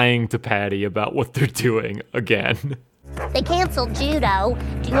lying to Patty about what they're doing again. They canceled judo.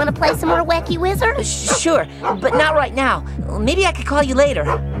 Do you want to play some more Wacky Wizard? Sure, but not right now. Maybe I could call you later.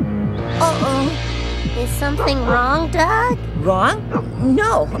 Uh-oh. Is something wrong, Doug? Wrong?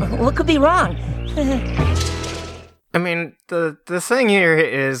 No. What could be wrong? I mean, the thing here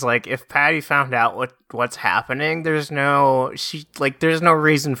is, like, if Patty found out what's happening, there's no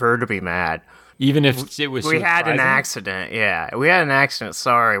reason for her to be mad. Even if it was... We had an accident, yeah. We had an accident,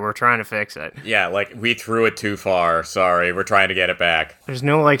 sorry, we're trying to fix it. Yeah, like, we threw it too far, sorry, we're trying to get it back. There's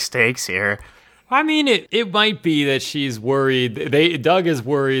no, like, stakes here. I mean, it might be that she's worried. Doug is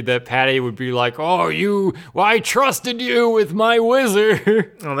worried that Patty would be like, "Oh, I trusted you with my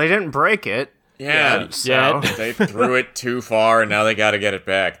whizzer." Well, they didn't break it. Yeah, so. They threw it too far, and now they gotta get it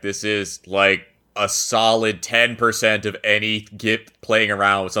back. This is, like, a solid 10% of any playing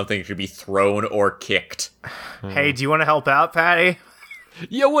around with something should be thrown or kicked. Hey, do you want to help out, Patty?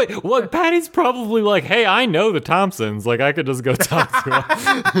 Yeah, wait, what? Patty's probably like, hey, I know the Thompsons. Like, I could just go talk to them.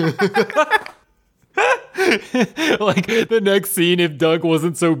 Like, the next scene, if Doug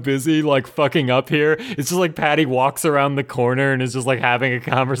wasn't so busy, like, fucking up here, it's just like Patty walks around the corner and is just, like, having a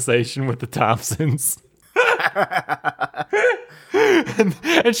conversation with the Thompsons.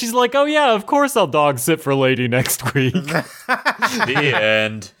 And she's like, oh, yeah, of course I'll dog sit for Lady next week. The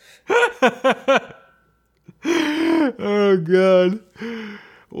end. Oh, God.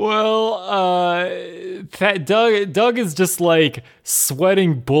 Well, Doug is just like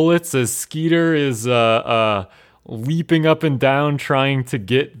sweating bullets as Skeeter is leaping up and down trying to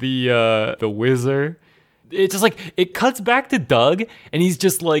get the whizzer. It's just like it cuts back to Doug and he's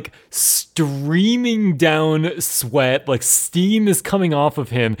just like streaming down sweat, like steam is coming off of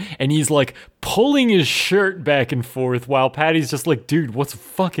him, and he's like pulling his shirt back and forth while Patty's just like, dude, what's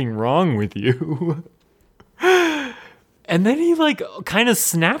fucking wrong with you? And then he, like, kind of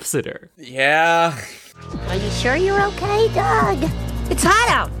snaps at her. Yeah. Are you sure you're okay, Doug? It's hot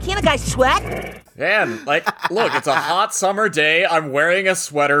out. Can't a guy sweat? Man, like, look, it's a hot summer day. I'm wearing a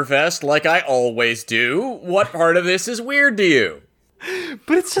sweater vest like I always do. What part of this is weird to you?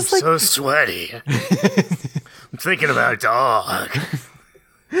 But it's just So sweaty. I'm thinking about a dog.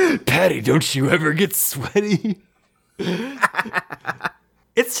 Patty, don't you ever get sweaty?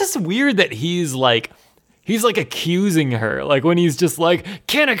 It's just weird that he's like accusing her, like when he's just like,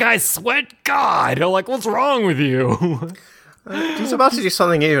 can a guy sweat? God, I'm like, what's wrong with you? He's about to do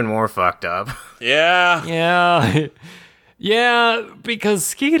something even more fucked up. Yeah. Yeah, because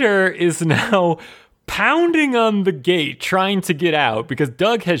Skeeter is now pounding on the gate trying to get out because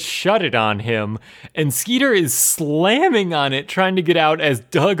Doug has shut it on him, and Skeeter is slamming on it trying to get out as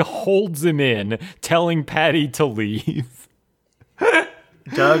Doug holds him in, telling Patty to leave.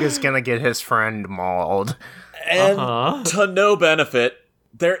 Doug is gonna get his friend mauled. And to no benefit,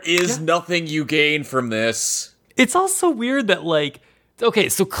 there is nothing you gain from this. It's also weird that, like, okay,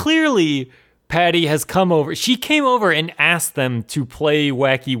 so clearly Patty has come over. She came over and asked them to play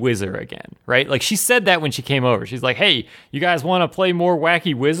Wacky Whizzer again, right? Like, she said that when she came over. She's like, hey, you guys want to play more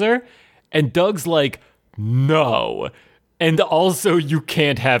Wacky Whizzer? And Doug's like, no. And also, you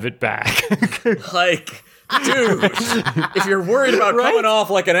can't have it back. Like, dude, if you're worried about coming off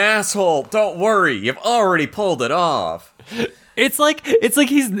like an asshole, don't worry. You've already pulled it off. It's like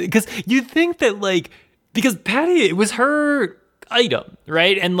he's, because you think that, like, because Patty, it was her item,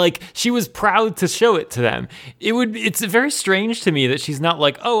 right? And like she was proud to show it to them. It's very strange to me that she's not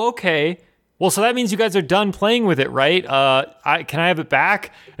like, oh, okay, well, so that means you guys are done playing with it, right? Can I have it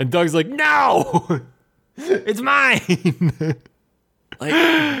back? And Doug's like, no, it's mine.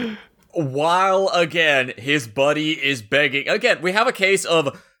 Like, while again his buddy is begging. Again, we have a case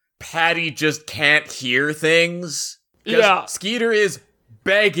of Patty just can't hear things. Yeah, Skeeter is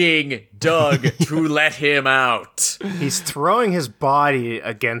begging Doug to let him out. He's throwing his body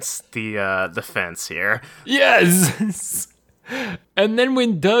against the fence here. Yes. And then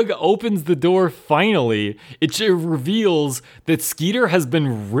when Doug opens the door finally, it reveals that Skeeter has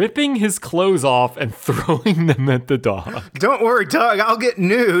been ripping his clothes off and throwing them at the dog. Don't worry, Doug, I'll get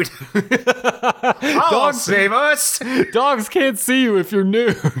nude. I'll save us. Dogs can't see you if you're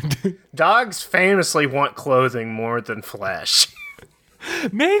nude. Dogs famously want clothing more than flesh.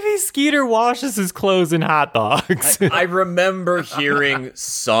 Maybe Skeeter washes his clothes in hot dogs. I remember hearing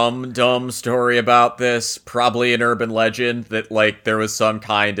some dumb story about this, probably an urban legend, that like there was some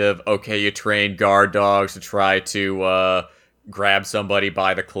kind of, okay, you train guard dogs to try to grab somebody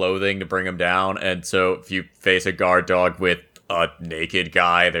by the clothing to bring them down, and so if you face a guard dog with a naked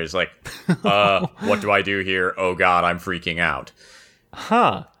guy, there's like, what do I do here? Oh god, I'm freaking out.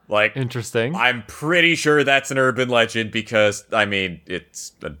 Huh. Like, interesting. I'm pretty sure that's an urban legend because, I mean,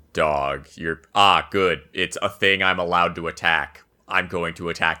 it's a dog. Good. It's a thing I'm allowed to attack. I'm going to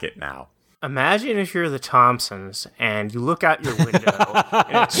attack it now. Imagine if you're the Thompsons and you look out your window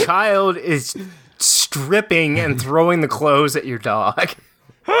and a child is stripping and throwing the clothes at your dog.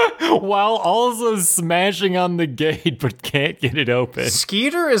 While also smashing on the gate but can't get it open.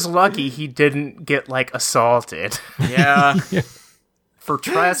 Skeeter is lucky he didn't get, like, assaulted. Yeah. For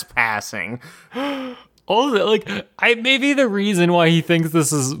trespassing. Also, like, maybe the reason why he thinks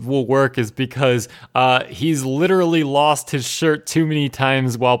this will work is because he's literally lost his shirt too many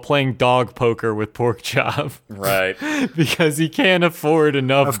times while playing dog poker with Porkchop. Right. Because he can't afford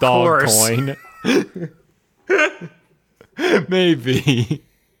enough of dog course. coin. Maybe.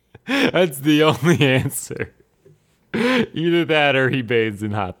 That's the only answer. Either that or he bathes in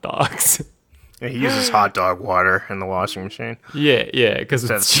hot dogs. He uses hot dog water in the washing machine. Yeah, because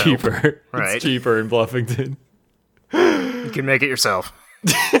it's Instead of cheaper. soap. Right. It's cheaper in Bluffington. You can make it yourself.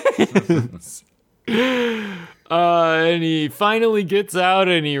 And he finally gets out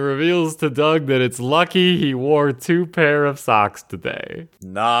and he reveals to Doug that it's lucky he wore 2 pair of socks today.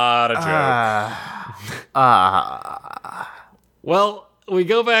 Not a joke. Well, we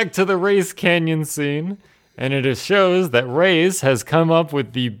go back to the Race Canyon scene, and it shows that Race has come up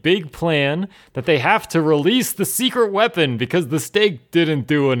with the big plan that they have to release the secret weapon because the stake didn't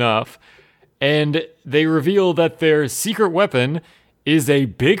do enough. And they reveal that their secret weapon is a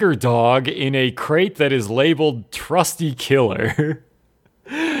bigger dog in a crate that is labeled Trusty Killer.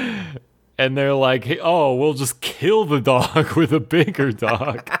 And they're like, hey, oh, we'll just kill the dog with a bigger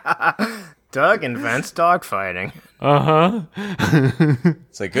dog. Doug invents dogfighting.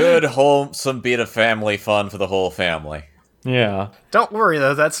 It's a good, wholesome bit of family fun for the whole family. Yeah. Don't worry,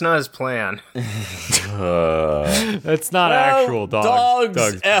 though. That's not his plan. That's not actual dogs.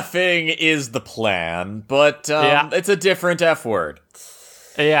 Dogs effing is the plan, but it's a different F word.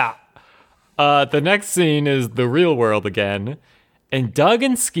 Yeah. The next scene is the real world again, and Doug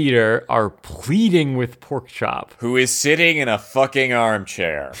and Skeeter are pleading with Porkchop. Who is sitting in a fucking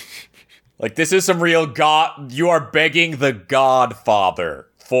armchair. Like, this is some real you are begging the Godfather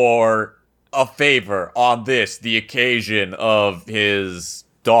for a favor on the occasion of his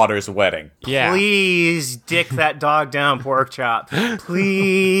daughter's wedding. Yeah. Please dick that dog down, Porkchop.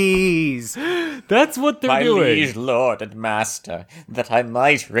 Please. That's what they're doing. My liege lord and master, that I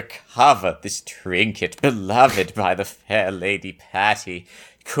might recover this trinket beloved by the fair Lady Patty,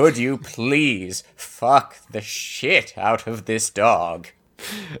 could you please fuck the shit out of this dog?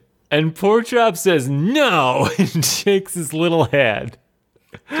 And Porkchop says no and shakes his little head.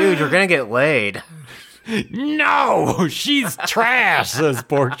 Dude, you're gonna get laid. No, she's trash, says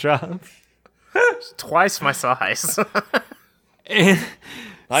Porkchop. Twice my size.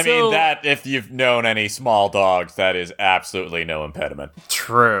 I mean, that, if you've known any small dogs, that is absolutely no impediment.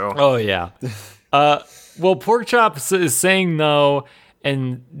 True. Oh, yeah. Well, Porkchop is saying no,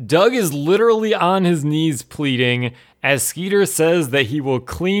 and Doug is literally on his knees pleading as Skeeter says that he will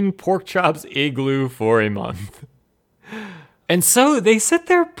clean Porkchop's igloo for a month. And so they sit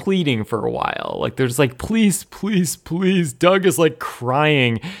there pleading for a while. Like, there's like, please, please, please. Doug is like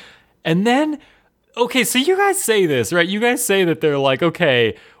crying. And then, okay, so you guys say this, right? You guys say that they're like,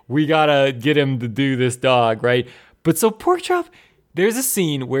 okay, we gotta get him to do this dog, right? But so Porkchop, there's a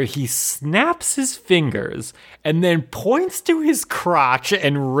scene where he snaps his fingers and then points to his crotch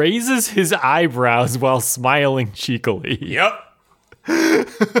and raises his eyebrows while smiling cheekily. Yep.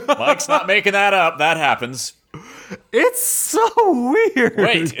 Mike's not making that up. That happens. It's so weird.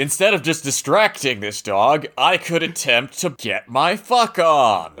 Wait, instead of just distracting this dog, I could attempt to get my fuck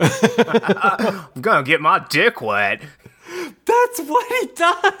on. I'm gonna get my dick wet. That's what he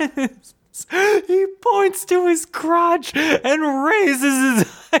does. He points to his crotch and raises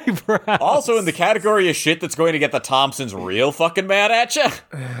his eyebrows. Also in the category of shit that's going to get the Thompsons real fucking mad at you.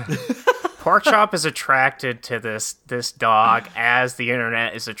 Porkchop is attracted to this dog as the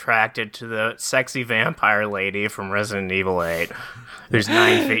internet is attracted to the sexy vampire lady from Resident Evil 8, who's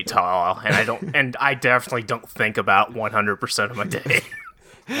 9 feet tall, and I definitely don't think about 100% of my day.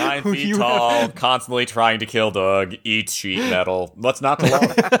 9 feet tall, constantly trying to kill Doug, eats sheet metal. What's not to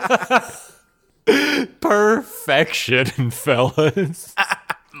love? Perfection, fellas.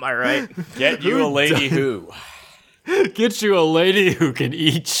 Am I right? Get you a lady who. Get you a lady who can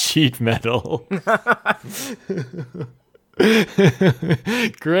eat sheet metal.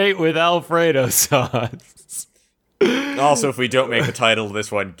 Great with Alfredo sauce. Also, if we don't make the title of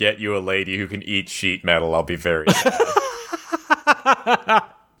this one, Get You a Lady Who Can Eat Sheet Metal, I'll be very sad.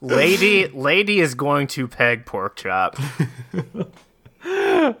 Lady is going to peg Porkchop.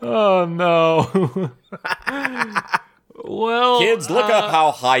 Oh, no. Well, kids, look up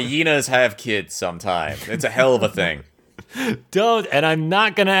how hyenas have kids sometimes. It's a hell of a thing. Don't, and I'm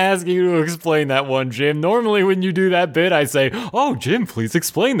not going to ask you to explain that one, Jim. Normally when you do that bit, I say, oh, Jim, please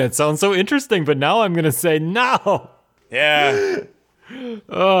explain. That sounds so interesting. But now I'm going to say, no. Yeah.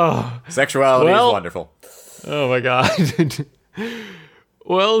 Oh. Sexuality is wonderful. Oh, my God.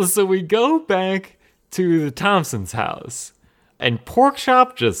 Well, so we go back to the Thompsons' house. And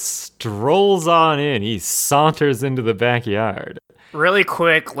Porkchop just strolls on in. He saunters into the backyard. Really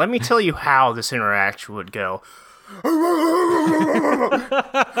quick, let me tell you how this interaction would go.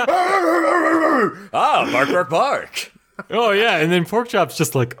 Ah, bark, bark, bark. Oh, yeah, and then Porkchop's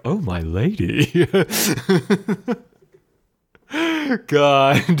just like, oh, my lady.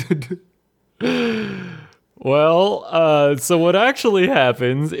 God. Well, so what actually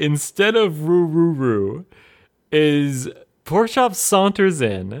happens, instead of roo, is Porkchop saunters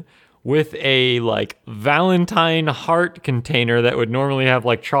in with a, like, Valentine heart container that would normally have,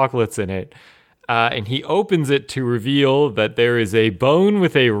 like, chocolates in it. And he opens it to reveal that there is a bone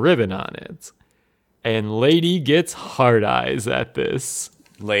with a ribbon on it. And Lady gets hard eyes at this.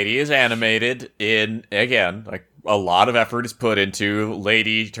 Lady is animated in, again, like, a lot of effort is put into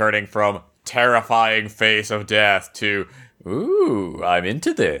Lady turning from terrifying face of death to, ooh, I'm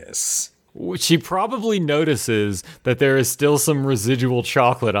into this. She probably notices that there is still some residual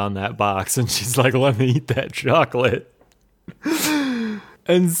chocolate on that box, and she's like, let me eat that chocolate.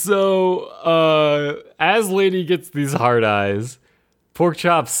 And so, as Lady gets these hard eyes,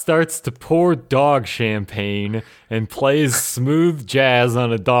 Porkchop starts to pour dog champagne and plays smooth jazz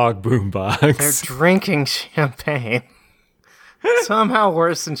on a dog boombox. They're drinking champagne. Somehow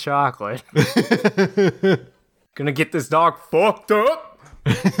worse than chocolate. Gonna get this dog fucked up.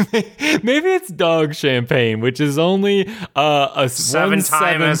 Maybe it's dog champagne, which is only a 7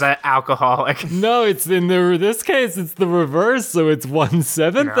 times as an alcoholic. No, it's in this case, it's the reverse, so it's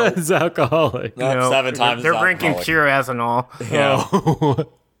 1/7 as alcoholic. No, 7 times They're as drinking alcoholic. pure ethanol. Yeah. Oh.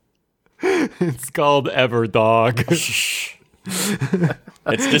 It's called Everdog.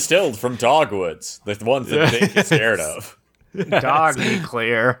 It's distilled from dogwoods, the ones that Dink is scared of. Dog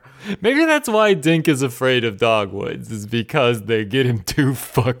nuclear. Maybe that's why Dink is afraid of dogwoods, is because they get him too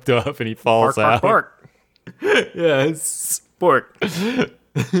fucked up and he falls Bark, out. bark, Yes. bark.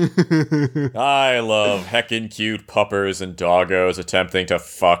 I love heckin' cute puppers and doggos attempting to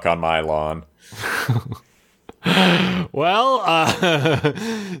fuck on my lawn. Well,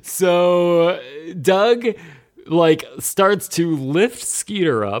 so Doug, like, starts to lift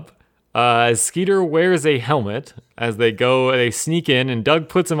Skeeter up. Skeeter wears a helmet as they sneak in, and Doug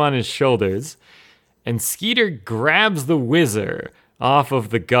puts him on his shoulders. And Skeeter grabs the whizzer off of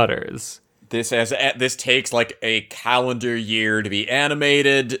the gutters. This takes like a calendar year to be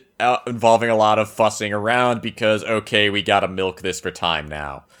animated, involving a lot of fussing around because, okay, we gotta milk this for time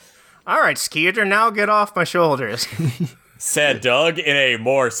now. All right, Skeeter, now get off my shoulders. Said Doug in a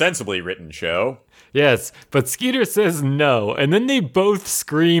more sensibly written show. Yes, but Skeeter says no, and then they both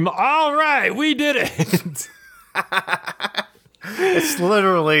scream, "All right, we did it!" It's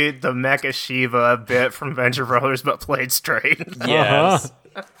literally the Mecha Shiva bit from Venture Brothers, but played straight. Yes.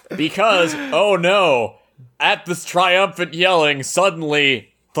 Because, oh no, at this triumphant yelling,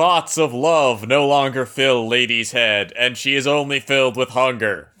 suddenly thoughts of love no longer fill Lady's head, and she is only filled with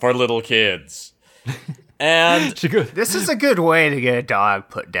hunger for little kids. And This is a good way to get a dog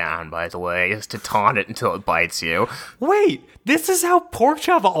put down, by the way, is to taunt it until it bites you. Wait, this is how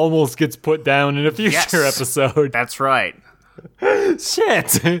Porkchop almost gets put down in a future episode. That's right.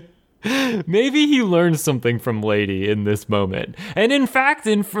 Shit. Maybe he learned something from Lady in this moment. And in fact,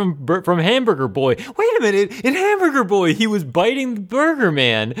 from Hamburger Boy. Wait a minute. In Hamburger Boy, he was biting the Burger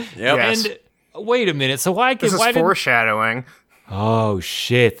Man. Yep. Yes. And wait a minute. So why This is foreshadowing. Oh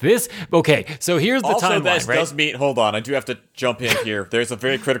shit. Okay, so here's the also, timeline, this right? does mean, hold on, I do have to jump in here. There's a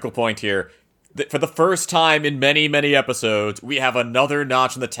very critical point here. For the first time in many, many episodes, we have another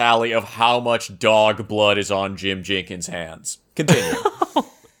notch in the tally of how much dog blood is on Jim Jenkins' hands. Continue.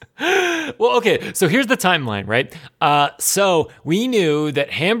 Well, okay, so here's the timeline, right? So we knew that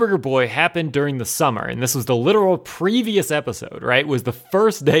Hamburger Boy happened during the summer, and this was the literal previous episode, right? It was the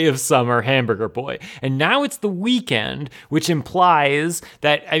first day of summer, Hamburger Boy. And now it's the weekend, which implies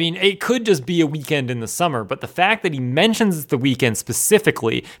that, I mean, it could just be a weekend in the summer, but the fact that he mentions it's the weekend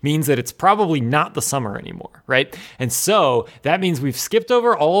specifically means that it's probably not the summer anymore, right? And so that means we've skipped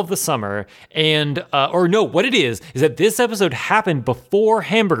over all of the summer, and, or no, what it is that this episode happened before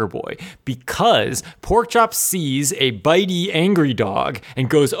Hamburger Boy, because Porkchop sees a bitey angry dog and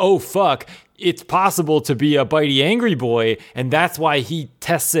goes, oh fuck, it's possible to be a bitey angry boy, and that's why he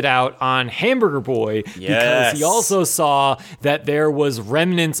tests it out on Hamburger Boy, because he also saw that there was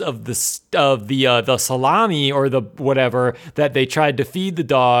remnants of the salami or the whatever that they tried to feed the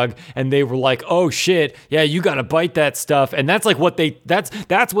dog, and they were like, oh shit, yeah, you gotta bite that stuff, and that's like what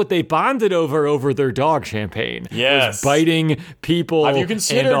that's what they bonded over their dog champagne. Yes, was biting people. Have you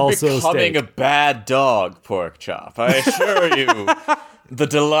considered and also becoming steak. a bad dog, Porkchop? I assure you, the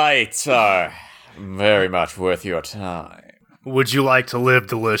delights are very much worth your time. Would you like to live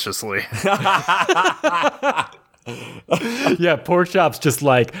deliciously? Yeah, Porkchop's just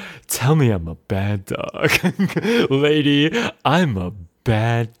like, tell me I'm a bad dog. Lady, I'm a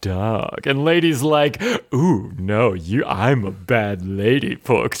bad dog. And Lady's like, ooh, no, I'm a bad lady,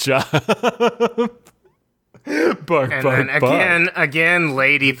 Porkchop. Bark, And bark, then bark. again,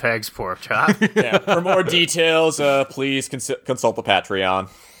 Lady Peg's pork chop. Yeah. For more details, please consult the Patreon.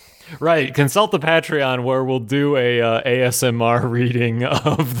 Right, consult the Patreon where we'll do a ASMR reading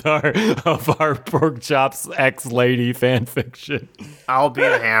of our Pork Chops ex-lady fanfiction. I'll be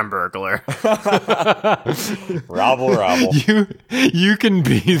the Hamburglar. Robble. You can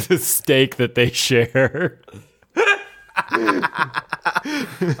be the steak that they share.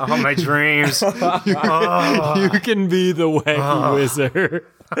 Oh, my dreams. You can be the wacky wizard.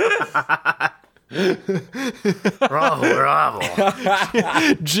 Bravo.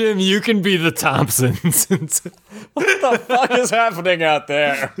 Jim, you can be the Thompsons. What the fuck is happening out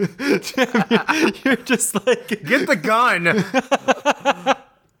there? Jim, you're just like, Get the gun.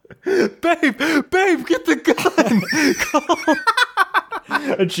 babe, get the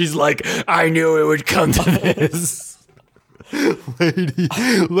gun. And she's like, I knew it would come to this.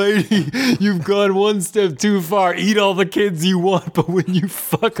 Lady, you've gone one step too far. Eat all the kids you want, but when you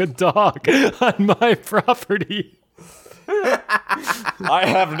fuck a dog on my property, I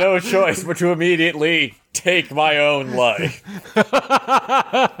have no choice but to immediately take my own life.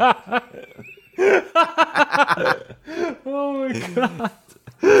 oh my god.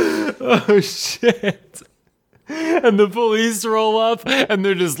 Oh shit. And the police roll up and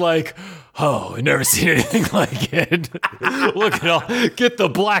they're just like, oh, I've never seen anything like it. Look at all, get the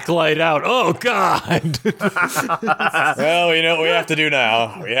black light out. Oh god. Well, you know what we have to do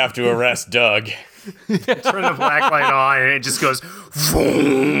now? We have to arrest Doug. Turn the black light on, and it just goes,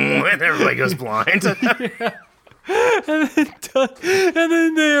 boom, and everybody goes blind. And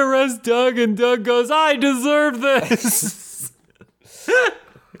then they arrest Doug and Doug goes, I deserve this.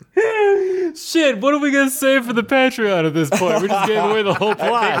 Shit, what are we gonna say for the Patreon at this point? We just gave away the whole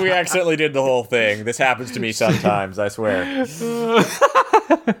plot. I think we accidentally did the whole thing. This happens to me sometimes, I swear.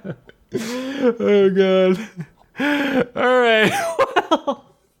 Oh god. Alright.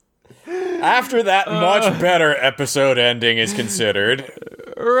 After that much better episode ending is considered.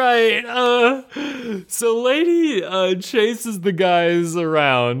 Right. So Lady chases the guys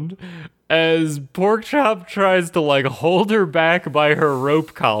around as Porkchop tries to like hold her back by her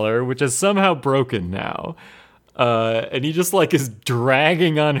rope collar, which is somehow broken now. And he just like is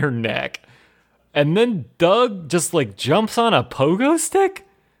dragging on her neck. And then Doug just like jumps on a pogo stick?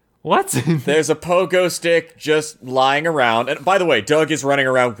 What? There's a pogo stick just lying around. And by the way, Doug is running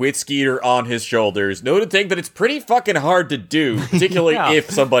around with Skeeter on his shoulders. Noted thing that it's pretty fucking hard to do, particularly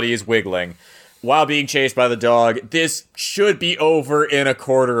if somebody is wiggling while being chased by the dog. This should be over in a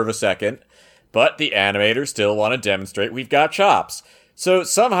quarter of a second, but the animators still want to demonstrate we've got chops. So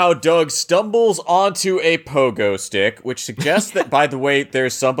somehow Doug stumbles onto a pogo stick, which suggests that, by the way,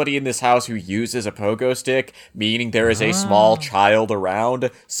 there's somebody in this house who uses a pogo stick, meaning there is a small child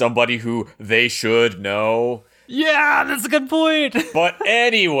around, somebody who they should know. Yeah, that's a good point. But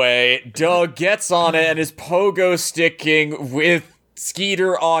anyway, Doug gets on it and is pogo sticking with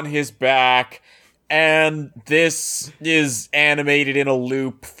Skeeter on his back, and this is animated in a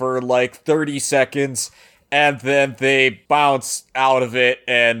loop for like 30 seconds. And then they bounce out of it,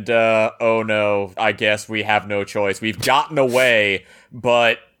 and, oh no, I guess we have no choice. We've gotten away,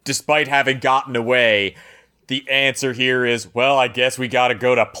 but despite having gotten away, the answer here is, well, I guess we gotta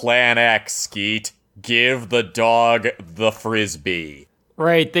go to Plan X, Skeet. Give the dog the frisbee.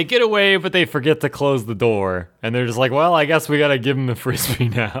 Right, they get away, but they forget to close the door. And they're just like, well, I guess we gotta give him the frisbee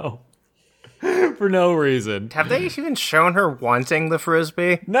now. For no reason. Have they even shown her wanting the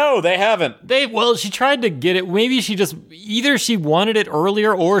frisbee? No, they haven't. Well, she tried to get it. Maybe either she wanted it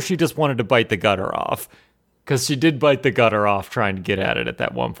earlier or she just wanted to bite the gutter off. Because she did bite the gutter off trying to get at it at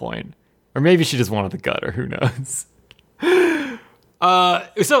that one point. Or maybe she just wanted the gutter, who knows.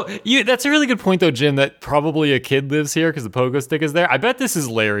 That's a really good point though, Jim, that probably a kid lives here because the pogo stick is there. I bet this is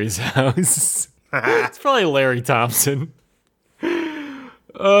Larry's house. It's probably Larry Thompson.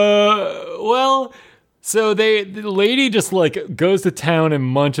 So the lady just like goes to town and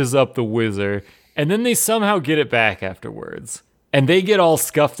munches up the whizzer, and then they somehow get it back afterwards. And they get all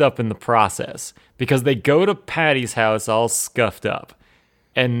scuffed up in the process because they go to Patty's house all scuffed up.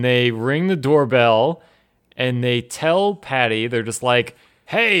 And they ring the doorbell and they tell Patty, they're just like,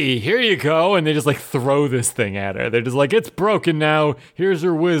 hey, here you go. And they just like throw this thing at her. They're just like, it's broken now. Here's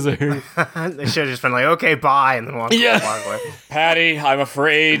your whizzer. They should have just been like, okay, bye, and then walk away. Patty, I'm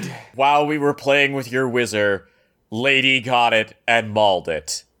afraid while we were playing with your whizzer, Lady got it and mauled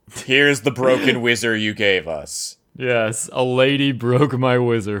it. Here's the broken whizzer you gave us. Yes, a lady broke my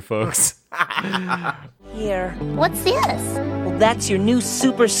whizzer, folks. Here. What's this? Well, that's your new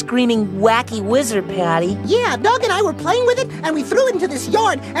super screaming wacky wizard, Patty. Yeah, Doug and I were playing with it, and we threw it into this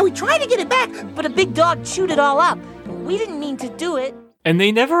yard, and we tried to get it back. But a big dog chewed it all up. We didn't mean to do it. And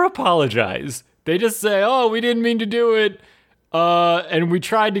they never apologize. They just say, oh, we didn't mean to do it. And we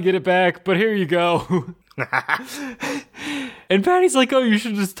tried to get it back, but here you go. And Patty's like, oh, you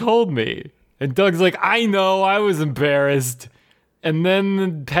should have just told me. And Doug's like, I know, I was embarrassed. And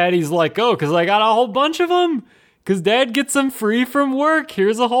then Patty's like, oh, because I got a whole bunch of them. Because Dad gets them free from work.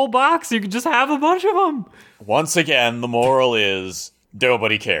 Here's a whole box. You can just have a bunch of them. Once again, the moral is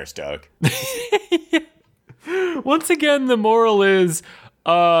nobody cares, Doug. Once again, the moral is,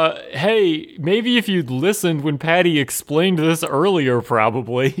 hey, maybe if you'd listened when Patty explained this earlier,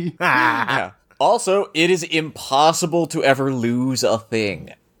 probably. Yeah. Also, it is impossible to ever lose a thing.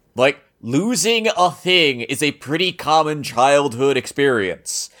 Like, losing a thing is a pretty common childhood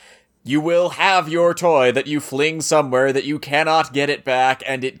experience. You will have your toy that you fling somewhere that you cannot get it back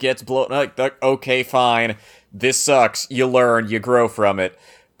and it gets blown. Okay, fine. This sucks. You learn, you grow from it.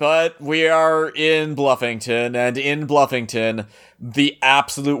 But we are in Bluffington, and in Bluffington, the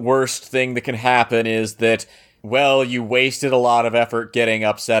absolute worst thing that can happen is that, well, you wasted a lot of effort getting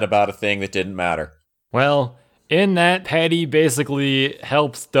upset about a thing that didn't matter. Well, in that, Patty basically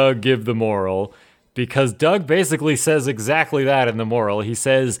helps Doug give the moral, because Doug basically says exactly that in the moral. He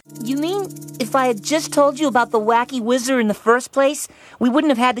says, You mean if I had just told you about the wacky wizard in the first place, we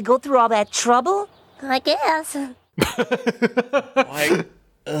wouldn't have had to go through all that trouble? I guess. Like,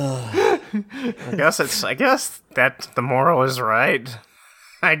 I guess that the moral is right.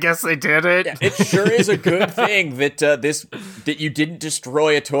 I guess they did it. it sure is a good thing that that you didn't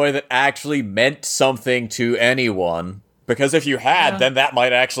destroy a toy that actually meant something to anyone. Because if you had, then that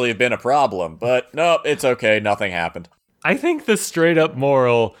might actually have been a problem. But nope, it's okay. Nothing happened. I think the straight up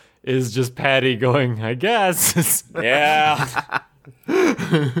moral is just Patty going, I guess. Yeah.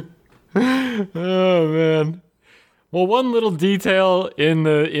 Oh, man. Well, one little detail in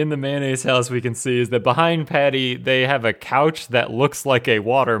the mayonnaise house we can see is that behind Patty, they have a couch that looks like a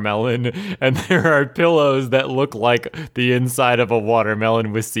watermelon, and there are pillows that look like the inside of a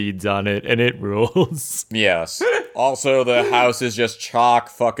watermelon with seeds on it, and it rules. Yes. Also, the house is just chock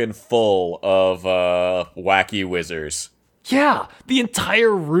fucking full of wacky wizards. Yeah, the entire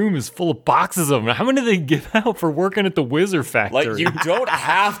room is full of boxes of them. How many do they give out for working at the Wizard Factory? Like, you don't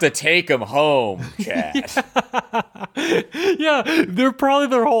have to take them home, Chad. Yeah,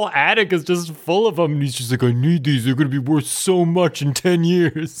 their whole attic is just full of them. And he's just like, I need these. They're going to be worth so much in 10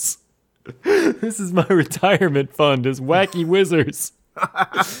 years. This is my retirement fund as wacky wizards.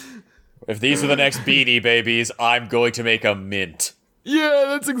 If these are the next Beanie Babies, I'm going to make a mint. Yeah,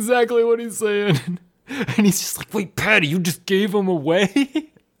 that's exactly what he's saying. And he's just like, wait, Patty, you just gave them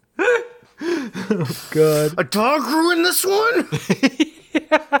away? Oh, God. A dog ruined this one?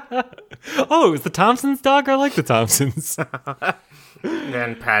 Yeah. Oh, it was the Thompsons' dog? I like the Thompsons.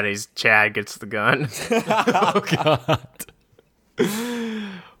 Then Chad gets the gun. Oh, God.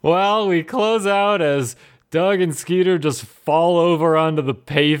 Well, we close out as Doug and Skeeter just fall over onto the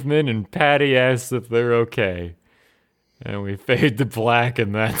pavement and Patty asks if they're okay. And we fade to black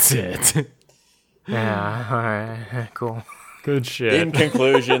and that's it. Yeah, alright, cool. Good shit. In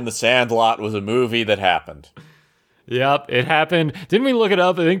conclusion, The Sandlot was a movie that happened. Yep, it happened. Didn't we look it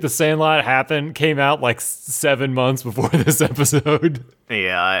up? I think The Sandlot came out like 7 months before this episode.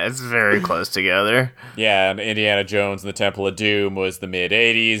 Yeah, it's very close together. Yeah, and Indiana Jones and the Temple of Doom was the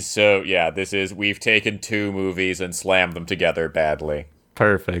mid-'80s, so yeah, we've taken two movies and slammed them together badly.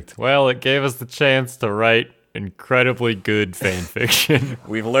 Perfect. Well, it gave us the chance to write incredibly good fan fiction.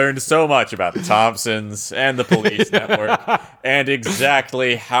 We've learned so much about the Thompsons and the Police Network, and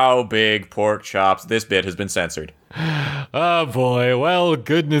exactly how big pork chops. This bit has been censored. Oh boy, well,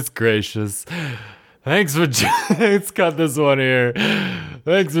 goodness gracious. Thanks for let's cut this one here.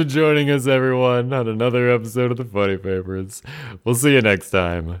 Thanks for joining us, everyone, on another episode of the Funny Papers. We'll see you next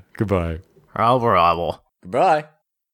time. Goodbye. Robble. Goodbye.